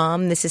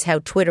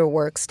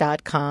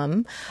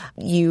 momthisishowtwitterworks.com.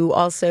 You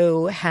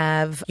also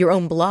have your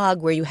own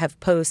blog where you have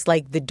posts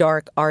like The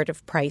Dark Art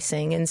of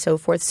Pricing and so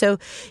forth. So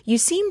you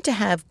seem to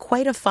have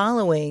quite a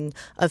following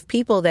of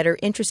people that are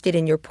interested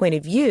in your point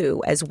of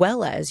view as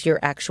well as your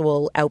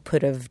actual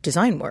output of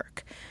design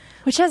work.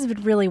 Which has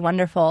been really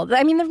wonderful.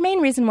 I mean, the main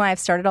reason why I've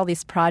started all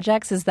these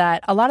projects is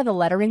that a lot of the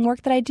lettering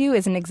work that I do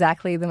isn't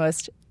exactly the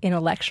most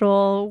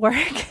intellectual work.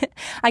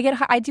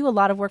 I do a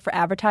lot of work for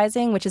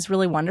advertising, which is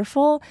really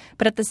wonderful.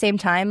 But at the same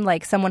time,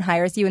 someone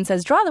hires you and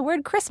says, draw the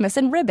word Christmas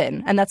in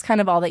ribbon. And that's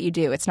kind of all that you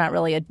do. It's not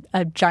really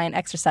a giant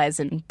exercise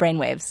in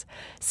brainwaves.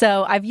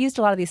 So I've used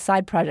a lot of these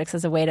side projects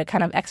as a way to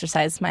kind of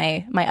exercise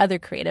my other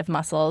creative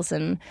muscles.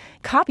 And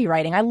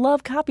copywriting. I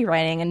love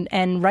copywriting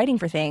and writing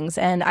for things.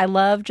 And I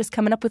love just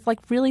coming up with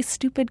really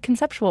stupid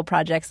conceptual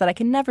projects that I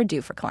can never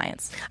do for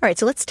clients. All right,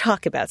 so let's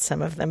talk about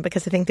some of them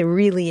because I think they're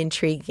really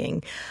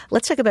intriguing.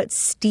 Let's talk about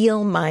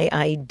Steal My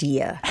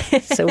Idea.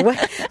 So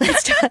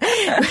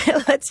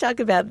let's talk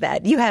about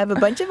that. You have a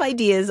bunch of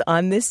ideas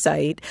on this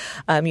site.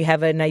 You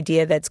have an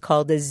idea that's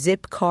called a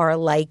zip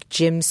car-like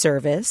gym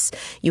service.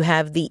 You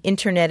have the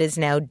internet is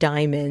now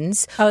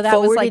diamonds. Oh,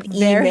 that was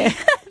very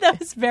that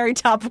was very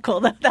topical,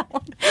 that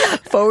one.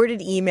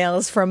 Forwarded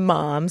emails from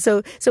mom.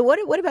 So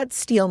what about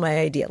Steal My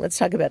Idea? Let's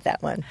talk about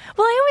that one.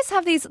 Well, I always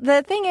have these.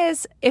 The thing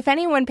is, if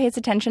anyone pays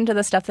attention to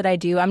the stuff that I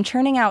do, I'm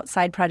churning out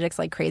side projects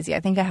like crazy. I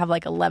think I have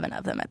 11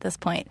 of them at this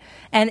point.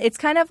 And it's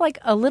kind of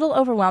a little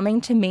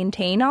overwhelming to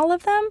maintain all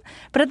of them.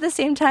 But at the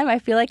same time, I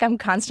feel like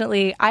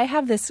I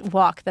have this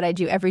walk that I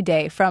do every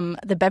day from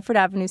the Bedford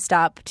Avenue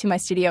stop to my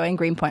studio in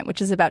Greenpoint,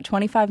 which is about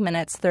 25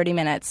 minutes, 30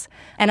 minutes.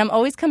 And I'm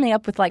always coming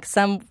up with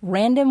some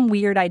random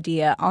weird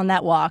idea on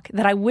that walk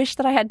that I wish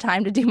that I had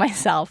time to do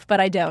myself, but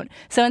I don't.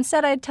 So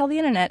instead, I tell the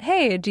internet,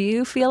 hey, do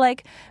you feel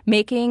like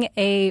making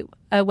a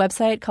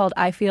website called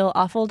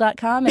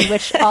IFeelAwful.com in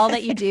which all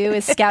that you do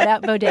is scout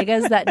out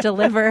bodegas that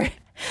deliver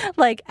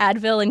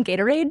Advil and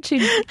Gatorade to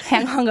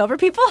hungover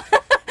people?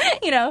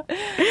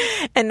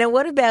 And now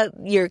what about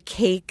your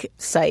cake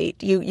site?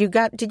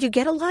 Did you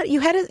get a lot?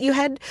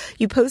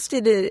 You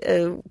posted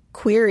a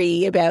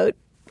query about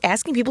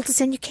asking people to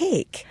send you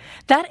cake.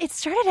 That it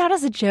started out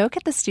as a joke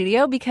at the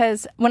studio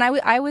because when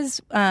I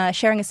was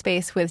sharing a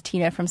space with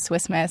Tina from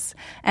Swissmas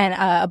and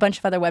a bunch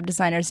of other web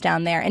designers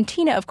down there, and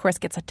Tina, of course,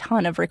 gets a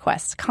ton of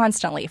requests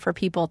constantly for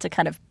people to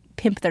kind of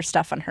pimp their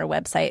stuff on her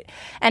website.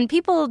 And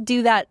people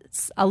do that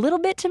a little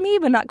bit to me,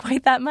 but not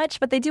quite that much.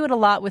 But they do it a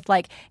lot with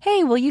like,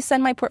 hey, will you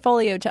send my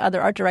portfolio to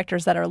other art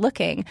directors that are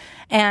looking?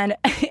 And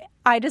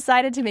I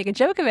decided to make a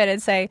joke of it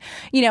and say,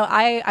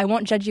 I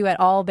won't judge you at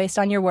all based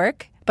on your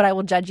work, but I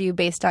will judge you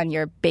based on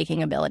your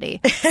baking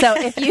ability. So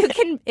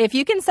if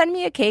you can send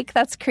me a cake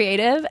that's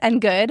creative and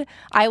good,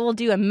 I will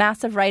do a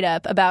massive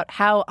write-up about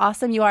how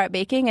awesome you are at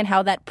baking and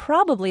how that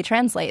probably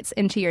translates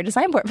into your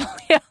design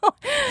portfolio.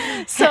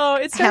 So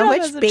it's how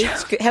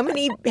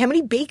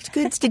many baked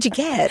goods did you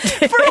get?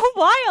 For a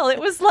while, it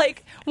was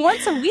like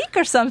once a week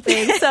or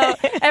something. So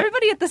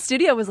everybody at the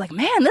studio was like,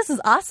 "Man, this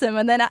is awesome!"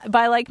 And then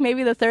by like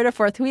maybe the third or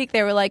fourth week,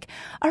 they were like,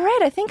 "All right,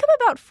 I think I'm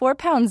about 4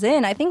 pounds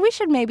in. I think we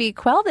should maybe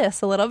quell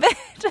this a little bit."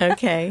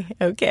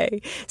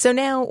 Okay. So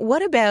now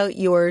what about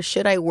your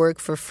Should I Work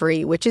for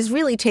Free, which has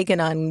really taken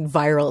on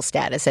viral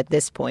status at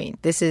this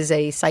point? This is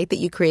a site that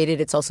you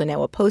created. It's also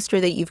now a poster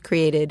that you've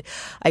created.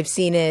 I've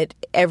seen it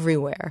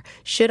everywhere.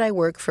 Should I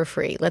Work for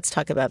Free? Let's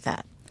talk about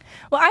that.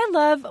 Well, I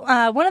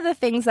love one of the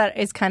things that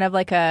is kind of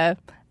like a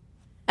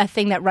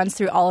thing that runs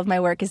through all of my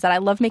work is that I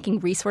love making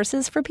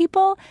resources for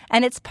people.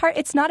 And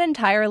it's not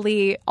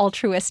entirely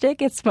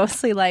altruistic. It's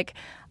mostly like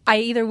I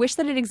either wish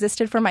that it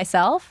existed for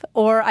myself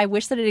or I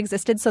wish that it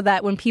existed so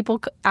that when people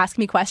ask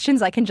me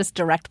questions, I can just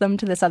direct them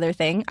to this other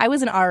thing. I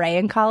was an RA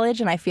in college,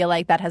 and I feel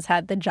like that has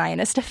had the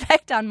giantest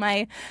effect on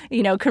my,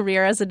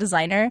 career as a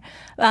designer.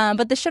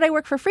 But the Should I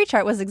Work for Free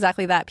chart was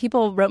exactly that.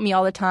 People wrote me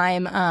all the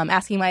time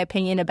asking my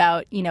opinion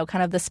about,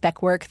 kind of the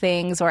spec work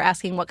things, or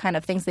asking what kind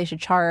of things they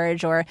should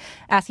charge, or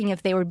asking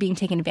if they were being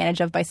taken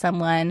advantage of by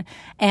someone.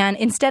 And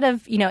instead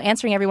of,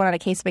 answering everyone on a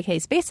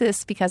case-by-case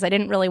basis, because I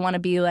didn't really want to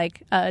be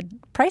like a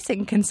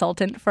pricing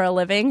consultant for a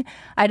living,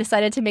 I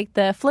decided to make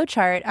the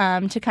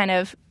flowchart to kind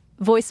of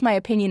voice my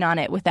opinion on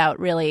it without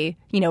really,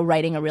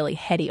 writing a really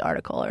heady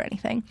article or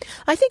anything.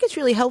 I think it's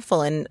really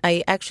helpful, and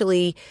I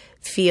actually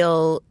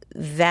feel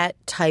that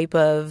type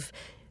of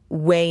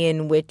way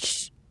in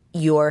which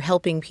you're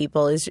helping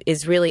people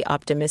is really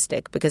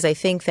optimistic, because I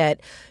think that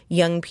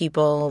young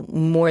people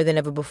more than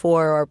ever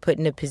before are put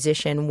in a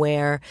position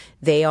where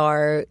they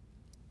are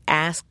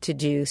asked to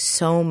do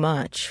so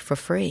much for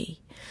free.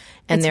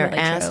 And they're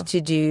asked to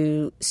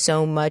do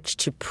so much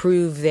to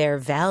prove their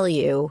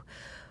value,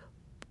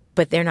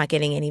 but they're not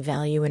getting any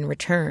value in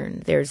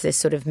return. There's this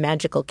sort of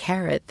magical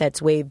carrot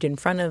that's waved in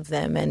front of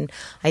them. And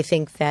I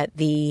think that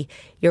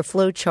your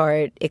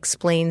flowchart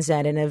explains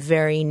that in a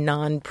very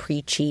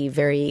non-preachy,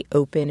 very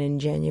open and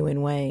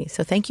genuine way.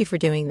 So thank you for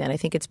doing that. I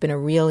think it's been a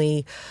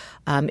really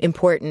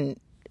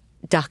important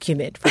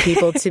document for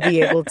people to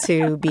be able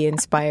to be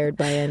inspired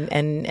by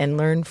and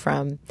learn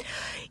from.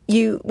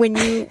 You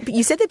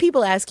said that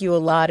people ask you a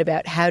lot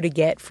about how to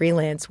get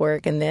freelance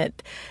work, and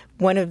that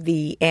one of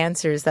the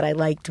answers that I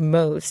liked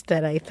most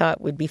that I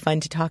thought would be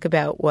fun to talk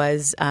about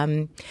was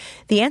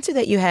the answer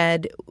that you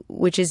had,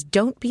 which is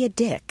don't be a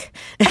dick.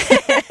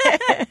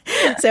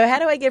 So how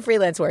do I get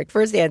freelance work?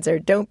 First answer,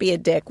 don't be a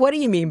dick. What do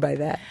you mean by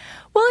that?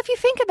 Well, if you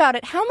think about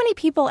it, how many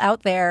people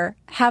out there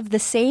have the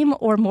same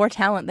or more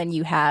talent than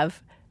you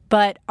have,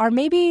 but are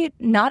maybe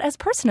not as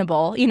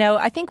personable?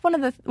 I think one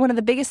of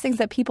the biggest things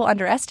that people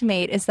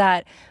underestimate is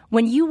that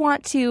when you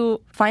want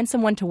to find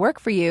someone to work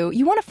for you,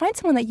 you want to find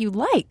someone that you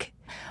like.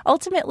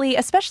 Ultimately,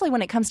 especially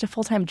when it comes to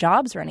full-time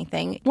jobs or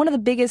anything, one of the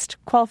biggest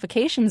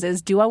qualifications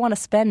is, do I want to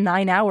spend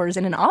 9 hours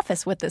in an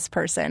office with this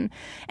person?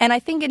 And I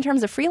think in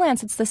terms of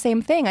freelance, it's the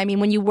same thing. I mean,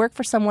 when you work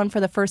for someone for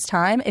the first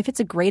time, if it's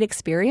a great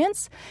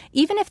experience,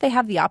 even if they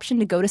have the option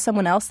to go to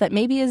someone else that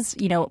maybe is,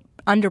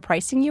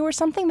 underpricing you or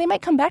something, they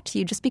might come back to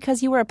you just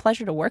because you were a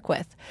pleasure to work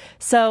with.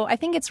 So I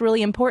think it's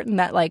really important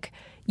that,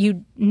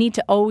 you need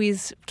to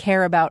always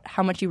care about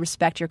how much you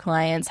respect your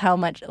clients, how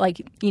much,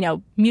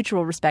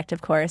 mutual respect,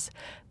 of course.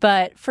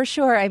 But for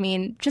sure, I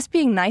mean, just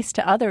being nice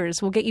to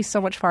others will get you so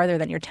much farther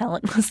than your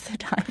talent most of the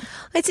time.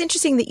 It's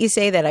interesting that you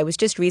say that. I was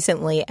just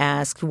recently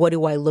asked, what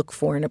do I look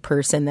for in a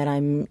person that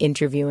I'm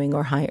interviewing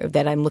or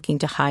that I'm looking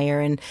to hire?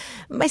 And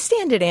my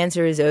standard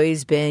answer has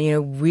always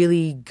been,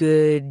 really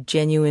good,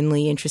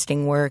 genuinely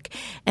interesting work.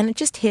 And it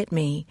just hit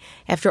me.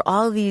 After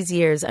all these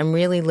years, I'm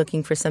really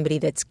looking for somebody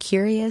that's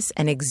curious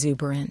and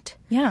exuberant.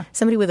 Yeah.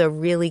 Somebody with a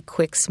really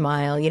quick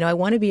smile. I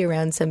want to be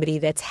around somebody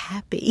that's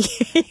happy.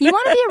 You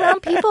want to be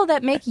around people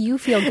that make you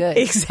feel good.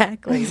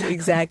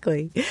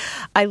 Exactly.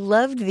 I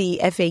loved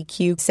the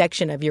FAQ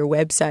section of your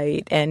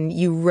website, and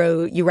you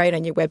write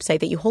on your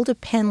website that you hold a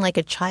pen like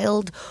a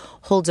child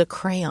holds a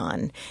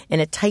crayon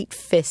in a tight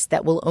fist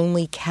that will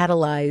only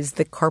catalyze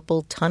the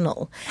carpal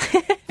tunnel.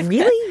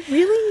 Really?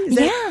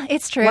 Yeah,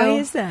 it's true. Why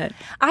is that?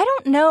 I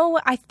don't know.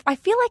 I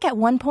feel like at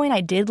one point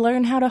I did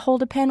learn how to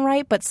hold a pen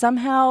right, but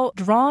somehow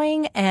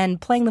drawing and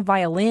playing the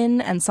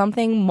violin and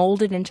something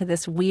molded into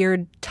this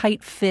weird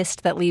tight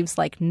fist that leaves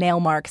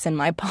nail marks in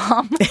my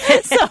palm.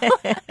 So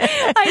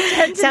I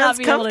tend to not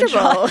be able to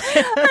draw.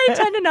 I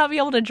tend to not be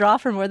able to draw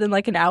for more than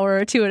an hour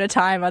or two at a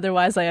time.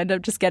 Otherwise, I end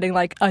up just getting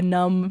a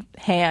numb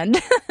hand.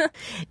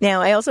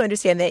 Now, I also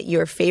understand that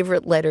your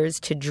favorite letters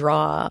to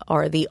draw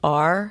are the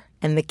R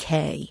and the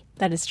K.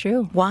 That is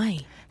true. Why?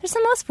 There's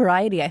the most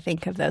variety, I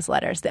think, of those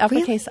letters. The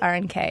uppercase R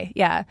and K.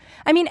 Yeah.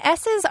 I mean,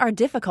 S's are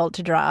difficult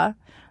to draw.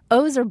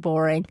 O's are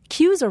boring.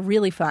 Q's are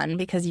really fun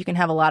because you can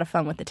have a lot of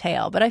fun with the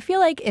tail. But I feel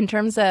like in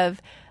terms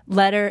of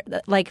letter,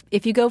 like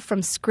if you go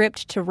from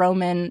script to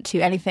Roman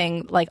to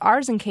anything, like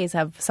R's and K's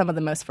have some of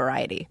the most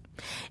variety.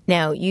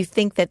 Now, you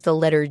think that the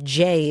letter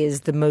J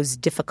is the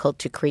most difficult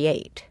to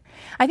create?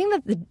 I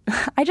think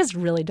that I just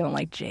really don't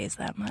like J's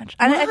that much.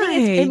 Why? I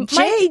think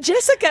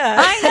Jessica.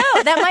 I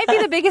know. That might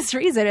be the biggest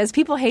reason is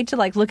people hate to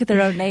like look at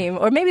their own name,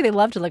 or maybe they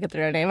love to look at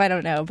their own name. I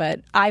don't know.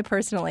 But I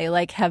personally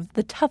like have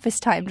the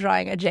toughest time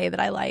drawing a J that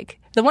I like.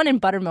 The one in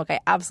Buttermilk I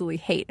absolutely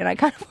hate, and I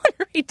kind of want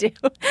to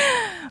redo.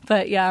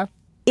 But yeah.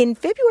 In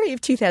February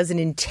of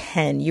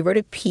 2010, you wrote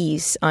a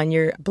piece on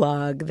your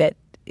blog that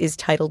is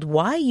titled,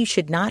 "Why You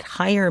Should Not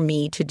Hire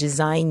Me to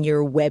Design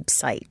Your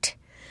Website."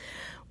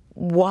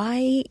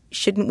 Why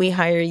shouldn't we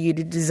hire you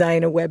to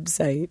design a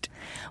website?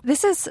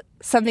 This is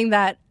something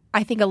that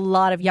I think a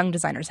lot of young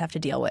designers have to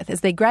deal with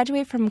is they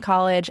graduate from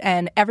college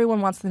and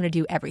everyone wants them to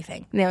do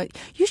everything. You know,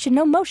 you should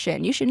know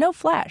motion, you should know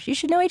Flash, you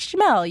should know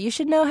HTML, you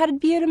should know how to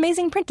be an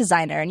amazing print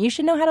designer, and you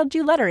should know how to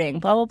do lettering,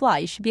 blah, blah, blah.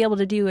 You should be able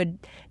to do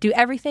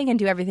everything and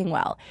do everything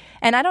well.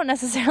 And I don't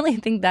necessarily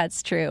think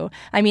that's true.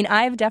 I mean,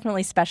 I've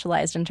definitely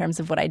specialized in terms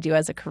of what I do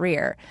as a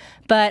career,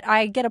 but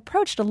I get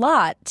approached a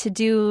lot to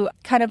do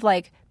kind of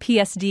like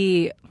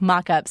PSD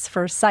mock-ups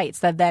for sites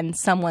that then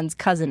someone's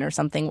cousin or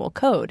something will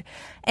code.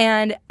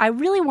 And I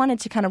really wanted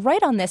to kind of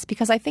write on this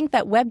because I think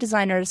that web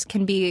designers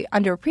can be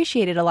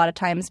underappreciated a lot of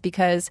times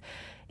because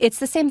it's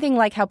the same thing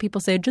like how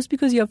people say, just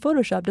because you have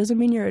Photoshop doesn't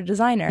mean you're a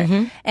designer.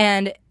 Mm-hmm.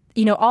 And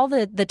you know, all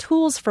the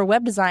tools for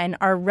web design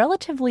are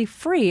relatively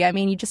free. I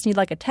mean, you just need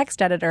like a text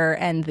editor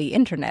and the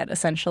internet,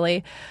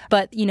 essentially.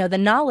 But, you know, the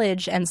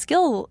knowledge and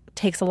skill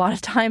takes a lot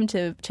of time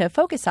to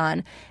focus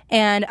on.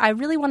 And I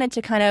really wanted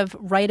to kind of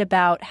write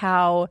about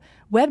how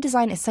web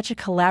design is such a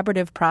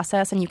collaborative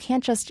process, and you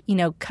can't just, you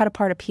know, cut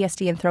apart a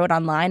PSD and throw it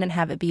online and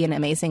have it be an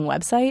amazing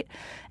website.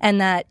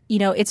 And that, you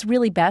know, it's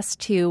really best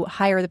to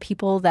hire the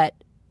people that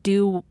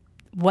do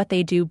what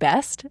they do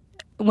best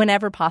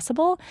whenever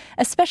possible,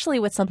 especially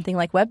with something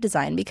like web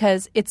design,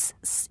 because it's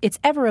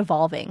ever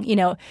evolving. You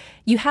know,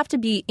 you have to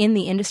be in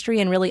the industry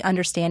and really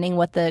understanding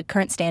what the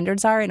current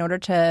standards are in order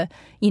to,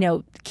 you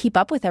know, keep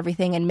up with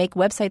everything and make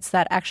websites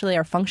that actually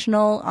are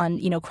functional on,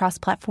 you know,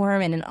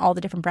 cross-platform and in all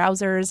the different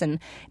browsers and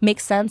make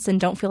sense and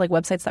don't feel like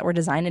websites that were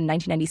designed in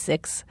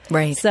 1996.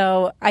 Right.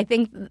 So I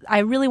think I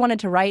really wanted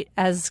to write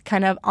as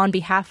kind of on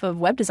behalf of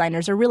web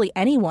designers, or really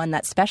anyone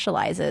that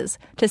specializes,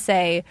 to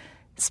say,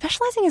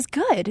 specializing is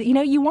good. You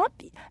know,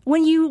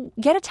 when you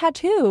get a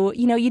tattoo,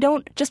 you know, you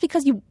don't, just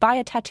because you buy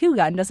a tattoo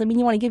gun doesn't mean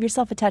you want to give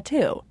yourself a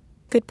tattoo.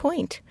 Good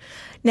point.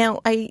 Now,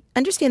 I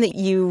understand that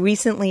you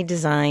recently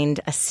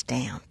designed a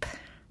stamp.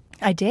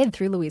 I did,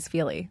 through Louise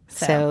Fili.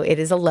 So it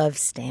is a love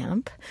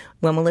stamp.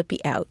 When will it be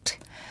out?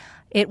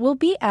 It will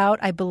be out,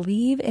 I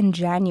believe, in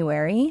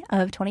January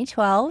of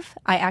 2012.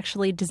 I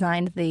actually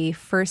designed the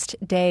first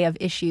day of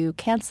issue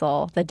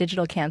cancel, the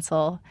digital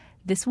cancel,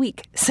 this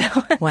week. So,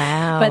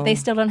 wow. But they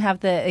still don't have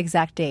the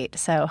exact date.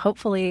 So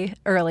hopefully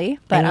early.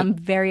 But I'm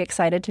very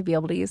excited to be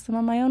able to use them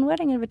on my own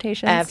wedding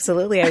invitations.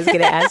 Absolutely. I was going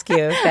to ask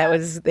you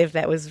if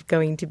that was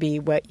going to be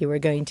what you were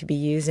going to be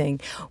using.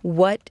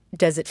 What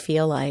does it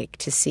feel like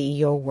to see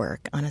your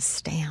work on a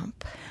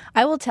stamp?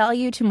 I will tell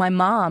you, to my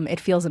mom, it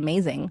feels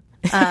amazing.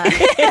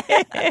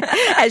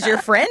 As your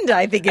friend,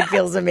 I think it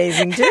feels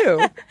amazing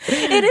too.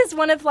 It is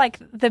one of like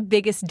the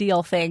biggest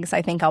deal things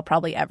I think I'll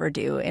probably ever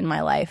do in my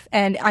life.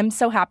 And I'm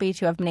so happy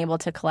to have been able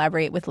to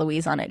collaborate with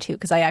Louise on it too,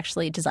 because I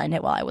actually designed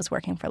it while I was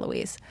working for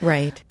Louise.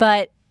 Right.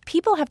 But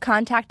people have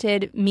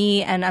contacted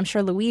me, and I'm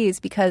sure Louise,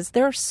 because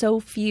there are so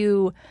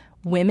few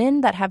women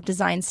that have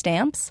designed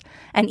stamps,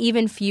 and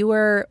even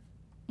fewer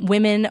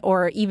women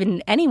or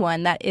even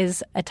anyone that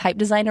is a type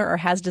designer or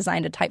has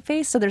designed a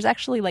typeface. So there's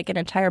actually like an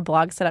entire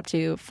blog set up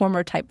to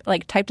former type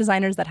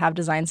designers that have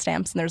designed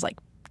stamps, and there's like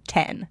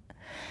 10.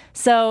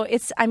 So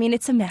it's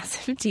a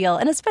massive deal,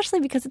 and especially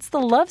because it's the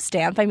love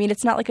stamp. I mean,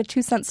 it's not like a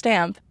 2-cent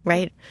stamp.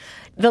 Right.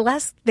 The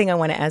last thing I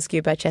want to ask you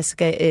about,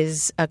 Jessica,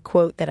 is a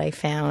quote that I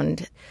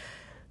found.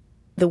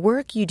 The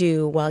work you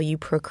do while you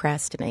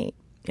procrastinate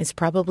is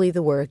probably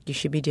the work you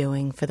should be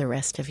doing for the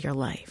rest of your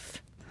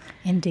life.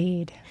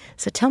 Indeed.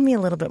 So tell me a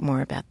little bit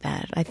more about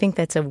that. I think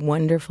that's a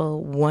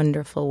wonderful,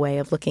 wonderful way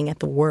of looking at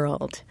the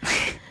world.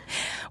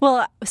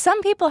 Well,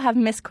 some people have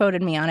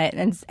misquoted me on it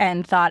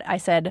and thought I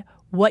said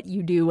what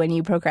you do when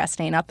you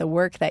procrastinate, not the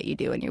work that you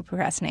do when you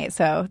procrastinate.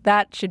 So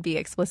that should be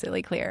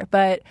explicitly clear.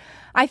 But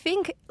I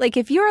think, like,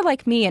 if you're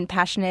like me and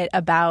passionate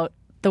about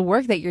the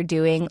work that you're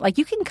doing, like,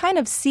 you can kind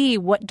of see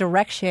what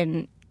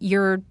direction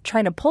you're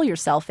trying to pull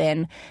yourself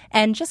in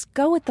and just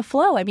go with the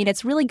flow. I mean,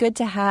 it's really good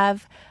to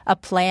have a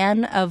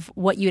plan of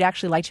what you'd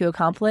actually like to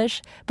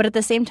accomplish, but at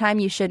the same time,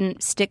 you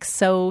shouldn't stick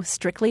so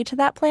strictly to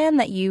that plan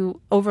that you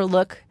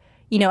overlook,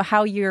 you know,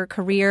 how your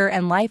career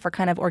and life are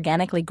kind of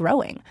organically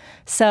growing.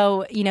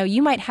 So, you know,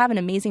 you might have an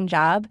amazing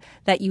job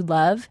that you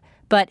love,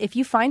 But if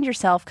you find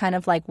yourself kind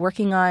of like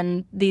working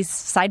on these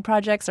side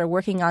projects or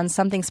working on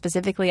something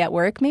specifically at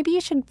work, maybe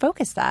you should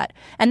focus that.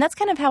 And that's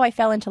kind of how I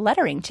fell into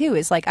lettering too,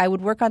 is like I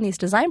would work on these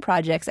design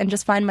projects and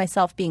just find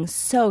myself being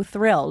so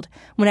thrilled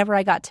whenever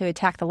I got to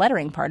attack the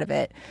lettering part of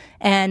it.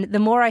 And the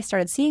more I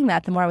started seeing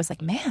that, the more I was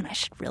like, man, I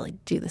should really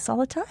do this all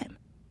the time.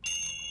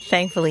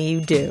 Thankfully,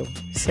 you do.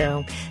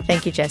 So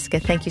thank you, Jessica.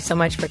 Thank you so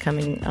much for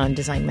coming on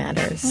Design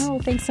Matters. Oh,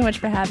 thanks so much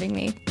for having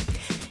me.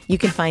 You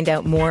can find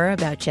out more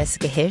about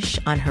Jessica Hische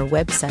on her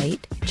website,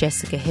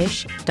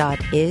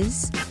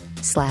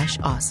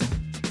 jessicahische.is/awesome.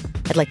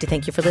 I'd like to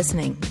thank you for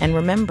listening. And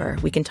remember,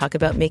 we can talk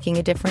about making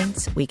a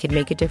difference, we can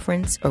make a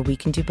difference, or we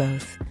can do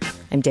both.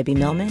 I'm Debbie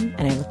Millman,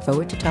 and I look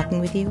forward to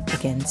talking with you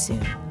again soon.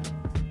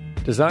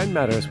 Design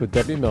Matters with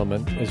Debbie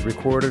Millman is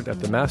recorded at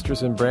the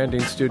Masters in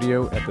Branding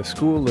Studio at the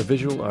School of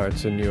Visual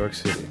Arts in New York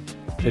City.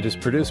 It is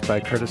produced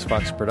by Curtis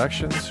Fox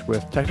Productions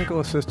with technical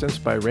assistance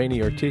by Rainey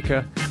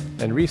Ortica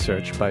and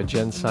research by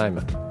Jen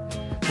Simon.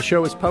 The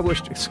show is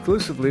published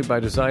exclusively by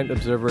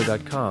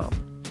DesignObserver.com.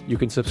 You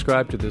can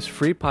subscribe to this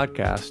free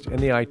podcast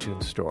in the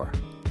iTunes Store.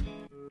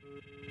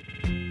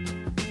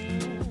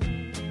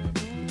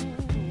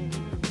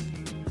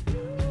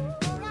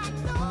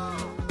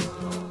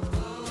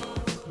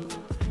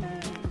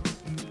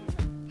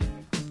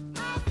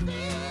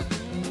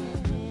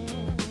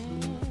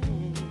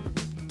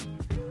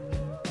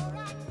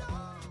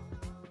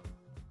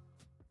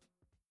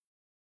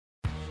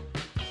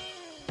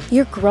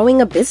 You're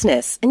growing a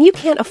business, and you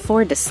can't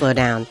afford to slow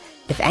down.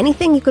 If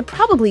anything, you could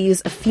probably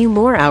use a few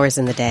more hours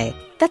in the day.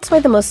 That's why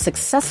the most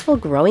successful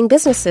growing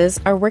businesses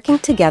are working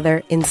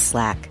together in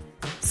Slack.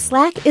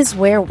 Slack is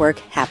where work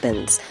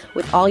happens,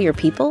 with all your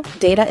people,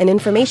 data, and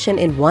information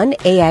in one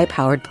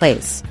AI-powered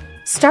place.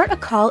 Start a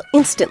call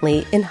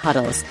instantly in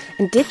huddles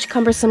and ditch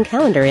cumbersome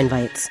calendar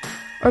invites.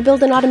 Or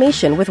build an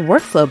automation with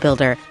Workflow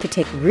Builder to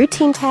take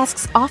routine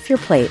tasks off your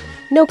plate,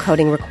 no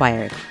coding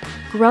required.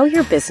 Grow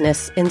your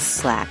business in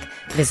Slack.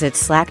 Visit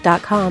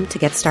slack.com to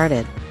get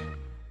started.